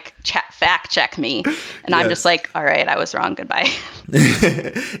will like fact check me. And I'm just like, all right, I was wrong. Goodbye.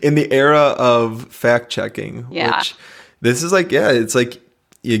 In the era of fact checking, which this is like, it's like,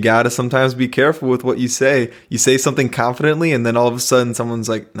 you gotta sometimes be careful with what you say. You say something confidently, and then all of a sudden someone's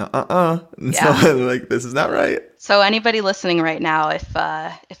like, no, so, like, this is not right. So anybody listening right now,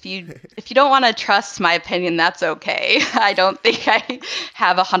 if you don't want to trust my opinion, that's okay. I don't think I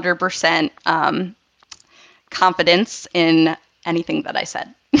have 100% confidence in anything that I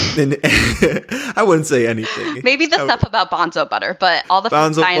said. I wouldn't say anything. Maybe the stuff about Bonzo butter, but all the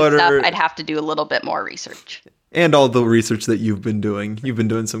science stuff, I'd have to do a little bit more research. And all the research that you've been doing. You've been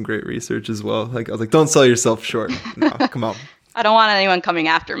doing some great research as well. Like, I was like, don't sell yourself short. No, come on. I don't want anyone coming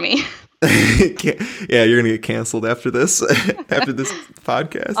after me. Yeah, you're going to get canceled after this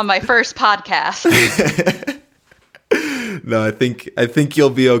podcast. On my first podcast. No, I think you'll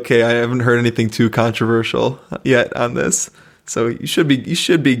be okay. I haven't heard anything too controversial yet on this, so you should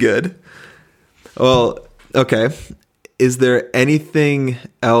be good. Well, okay. Is there anything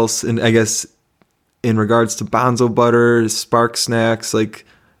else, and I guess in regards to Bonzo Butter, Spark Snacks, like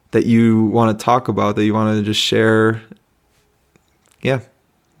that you want to talk about, that you want to just share? Yeah,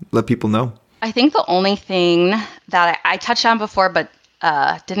 let people know. I think the only thing that I touched on before, but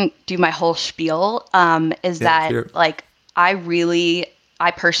didn't do my whole spiel, is that like I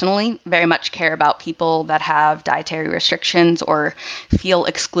personally very much care about people that have dietary restrictions or feel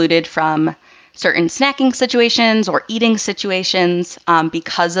excluded from certain snacking situations or eating situations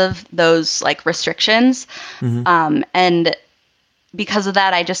because of those like restrictions. And because of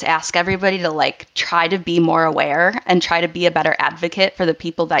that, I just ask everybody to like try to be more aware and try to be a better advocate for the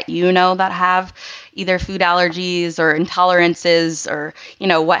people that you know that have either food allergies or intolerances or, you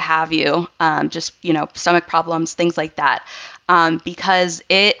know, what have you, just, you know, stomach problems, things like that. Because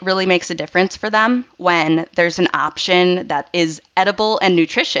it really makes a difference for them when there's an option that is edible and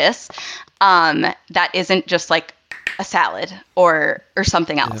nutritious, that isn't just like a salad or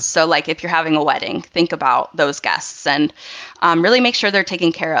something else. Yeah. So like if you're having a wedding, think about those guests and really make sure they're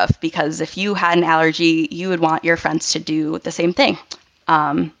taken care of, because if you had an allergy, you would want your friends to do the same thing.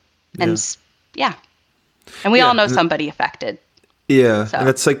 And we all know somebody affected. Yeah. So.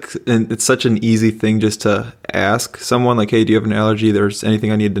 And it's such an easy thing just to ask someone like, hey, do you have an allergy? There's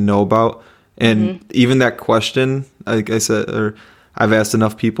anything I need to know about? And even that question, like I said, or I've asked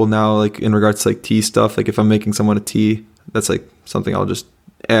enough people now, like in regards to like tea stuff, like if I'm making someone a tea, that's like something I'll just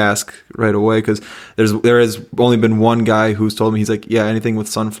ask right away. Because there has only been one guy who's told me, he's like, yeah, anything with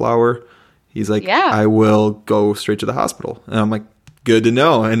sunflower, he's like, I will go straight to the hospital. And I'm like, good to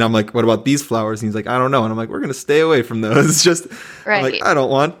know. And I'm like, what about these flowers? And he's like, I don't know. And I'm like, we're going to stay away from those. It's just, I'm like, I don't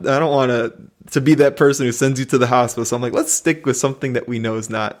want to be that person who sends you to the hospital. So I'm like, let's stick with something that we know is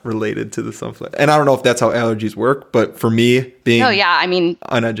not related to the sunflower. And I don't know if that's how allergies work, but for me, being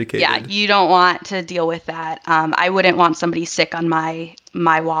uneducated. You don't want to deal with that. I wouldn't want somebody sick on my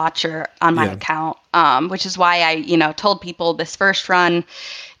watch or on my account, which is why I, told people this first run,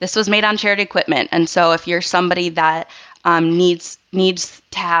 this was made on shared equipment. And so if you're somebody that needs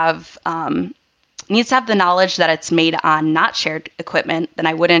to have the knowledge that it's made on not shared equipment, then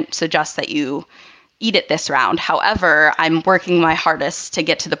I wouldn't suggest that you eat it this round. However, I'm working my hardest to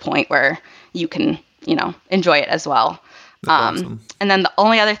get to the point where you can, enjoy it as well. Awesome. And then the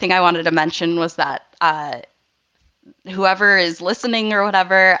only other thing I wanted to mention was that whoever is listening or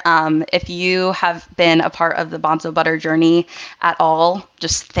whatever, if you have been a part of the Bonzo Butter journey at all,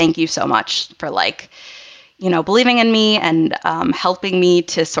 just thank you so much for believing in me and helping me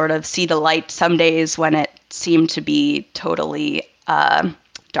to sort of see the light some days when it seemed to be totally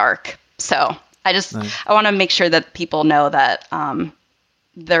dark. So I want to make sure that people know that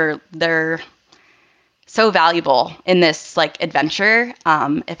they're so valuable in this adventure.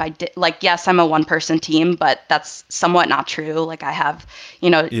 If I did, yes, I'm a one-person team, but that's somewhat not true. I have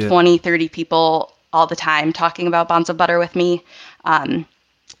 20, 30 people all the time talking about Bonzo Butter with me.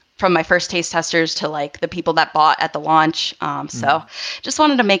 From my first taste testers to the people that bought at the launch. So just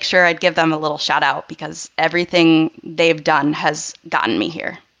wanted to make sure I'd give them a little shout out because everything they've done has gotten me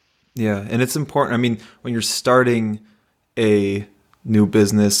here. Yeah. And it's important. I mean, when you're starting a new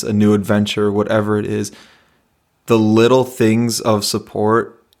business, a new adventure, whatever it is, the little things of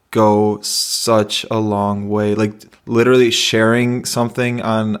support go such a long way. Literally sharing something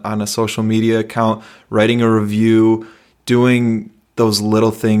on a social media account, writing a review, doing those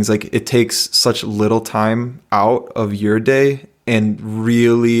little things, it takes such little time out of your day, and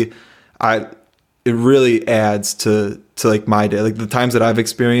really, it really adds to my day. The times that I've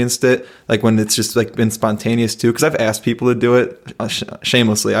experienced it, when it's just been spontaneous too, because I've asked people to do it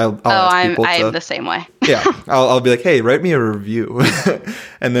shamelessly. I'm the same way. Yeah, I'll be like, hey, write me a review,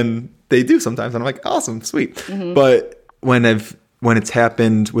 and then they do sometimes, and I'm like, awesome, sweet. Mm-hmm. But when it's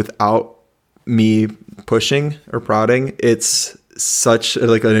happened without me pushing or prodding, it's such an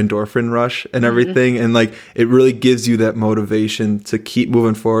endorphin rush and everything, and it really gives you that motivation to keep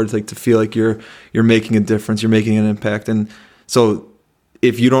moving forward, to feel like you're making a difference, you're making an impact. And so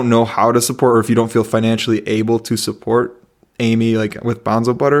if you don't know how to support, or if you don't feel financially able to support Amy with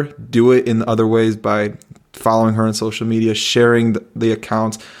Bonzo Butter, do it in other ways by following her on social media, sharing the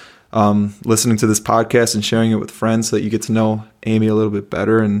accounts, listening to this podcast and sharing it with friends so that you get to know Amy a little bit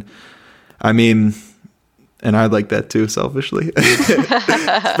better. And I mean, and I'd like that too, selfishly.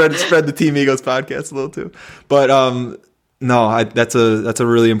 spread the Team Egos podcast a little too. But that's a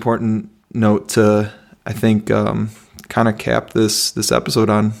really important note to, I think, kind of cap this episode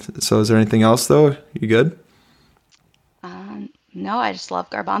on. So is there anything else though? You good? No, I just love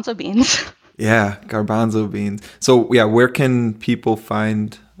garbanzo beans. Yeah, garbanzo beans. So yeah, where can people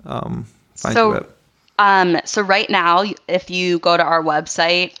find you at? So right now, if you go to our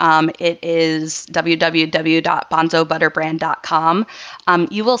website, it is www.bonzobutterbrand.com.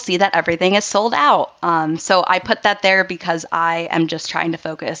 You will see that everything is sold out. So I put that there because I am just trying to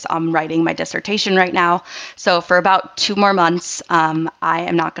focus on writing my dissertation right now. So for about 2 more months, I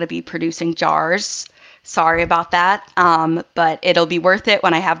am not going to be producing jars. Sorry about that. But it'll be worth it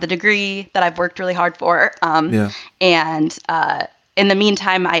when I have the degree that I've worked really hard for. And in the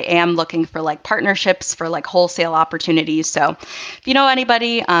meantime, I am looking for like partnerships for like wholesale opportunities. So if you know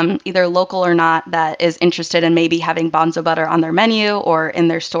anybody, either local or not, that is interested in maybe having Bonzo Butter on their menu or in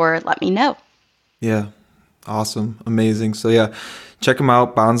their store, let me know. Yeah. Awesome. Amazing. So yeah, check them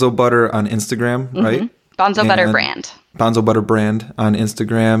out. Bonzo Butter on Instagram, right? Bonzo Butter Brand. Bonzo Butter Brand on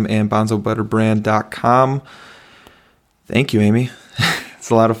Instagram and bonzobutterbrand.com. Thank you, Amy. It's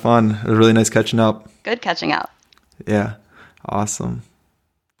a lot of fun. It was really nice catching up. Good catching up. Yeah. Awesome.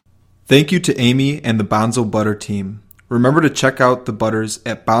 Thank you to Amy and the Bonzo Butter team. Remember to check out the butters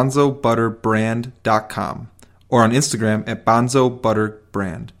at bonzobutterbrand.com or on Instagram at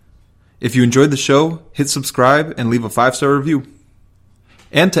bonzobutterbrand. If you enjoyed the show, hit subscribe and leave a 5-star review.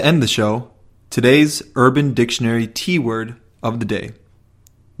 And to end the show, today's Urban Dictionary T word of the day.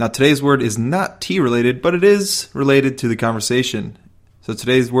 Now today's word is not tea related, but it is related to the conversation. So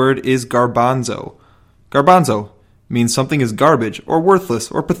today's word is garbanzo. Garbanzo means something is garbage or worthless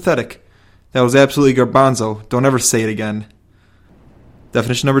or pathetic. That was absolutely garbanzo. Don't ever say it again.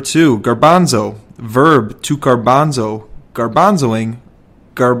 Definition number 2, garbanzo, verb to garbanzo, garbanzoing,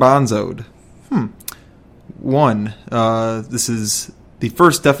 garbanzoed. 1. This is the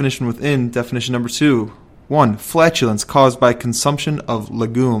first definition within definition number 2. 1. Flatulence caused by consumption of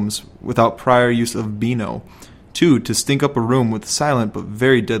legumes without prior use of Beano. 2. To stink up a room with silent but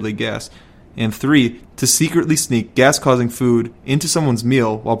very deadly gas. And 3, to secretly sneak gas-causing food into someone's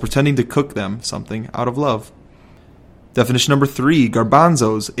meal while pretending to cook them something out of love. Definition number 3,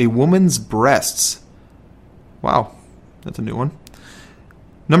 garbanzos, a woman's breasts. Wow, that's a new one.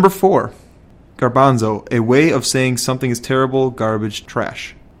 Number 4, garbanzo, a way of saying something is terrible, garbage,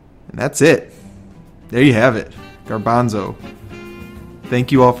 trash. And that's it. There you have it, garbanzo.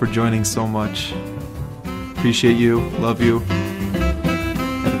 Thank you all for joining so much. Appreciate you, love you.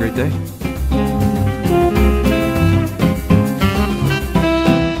 Have a great day.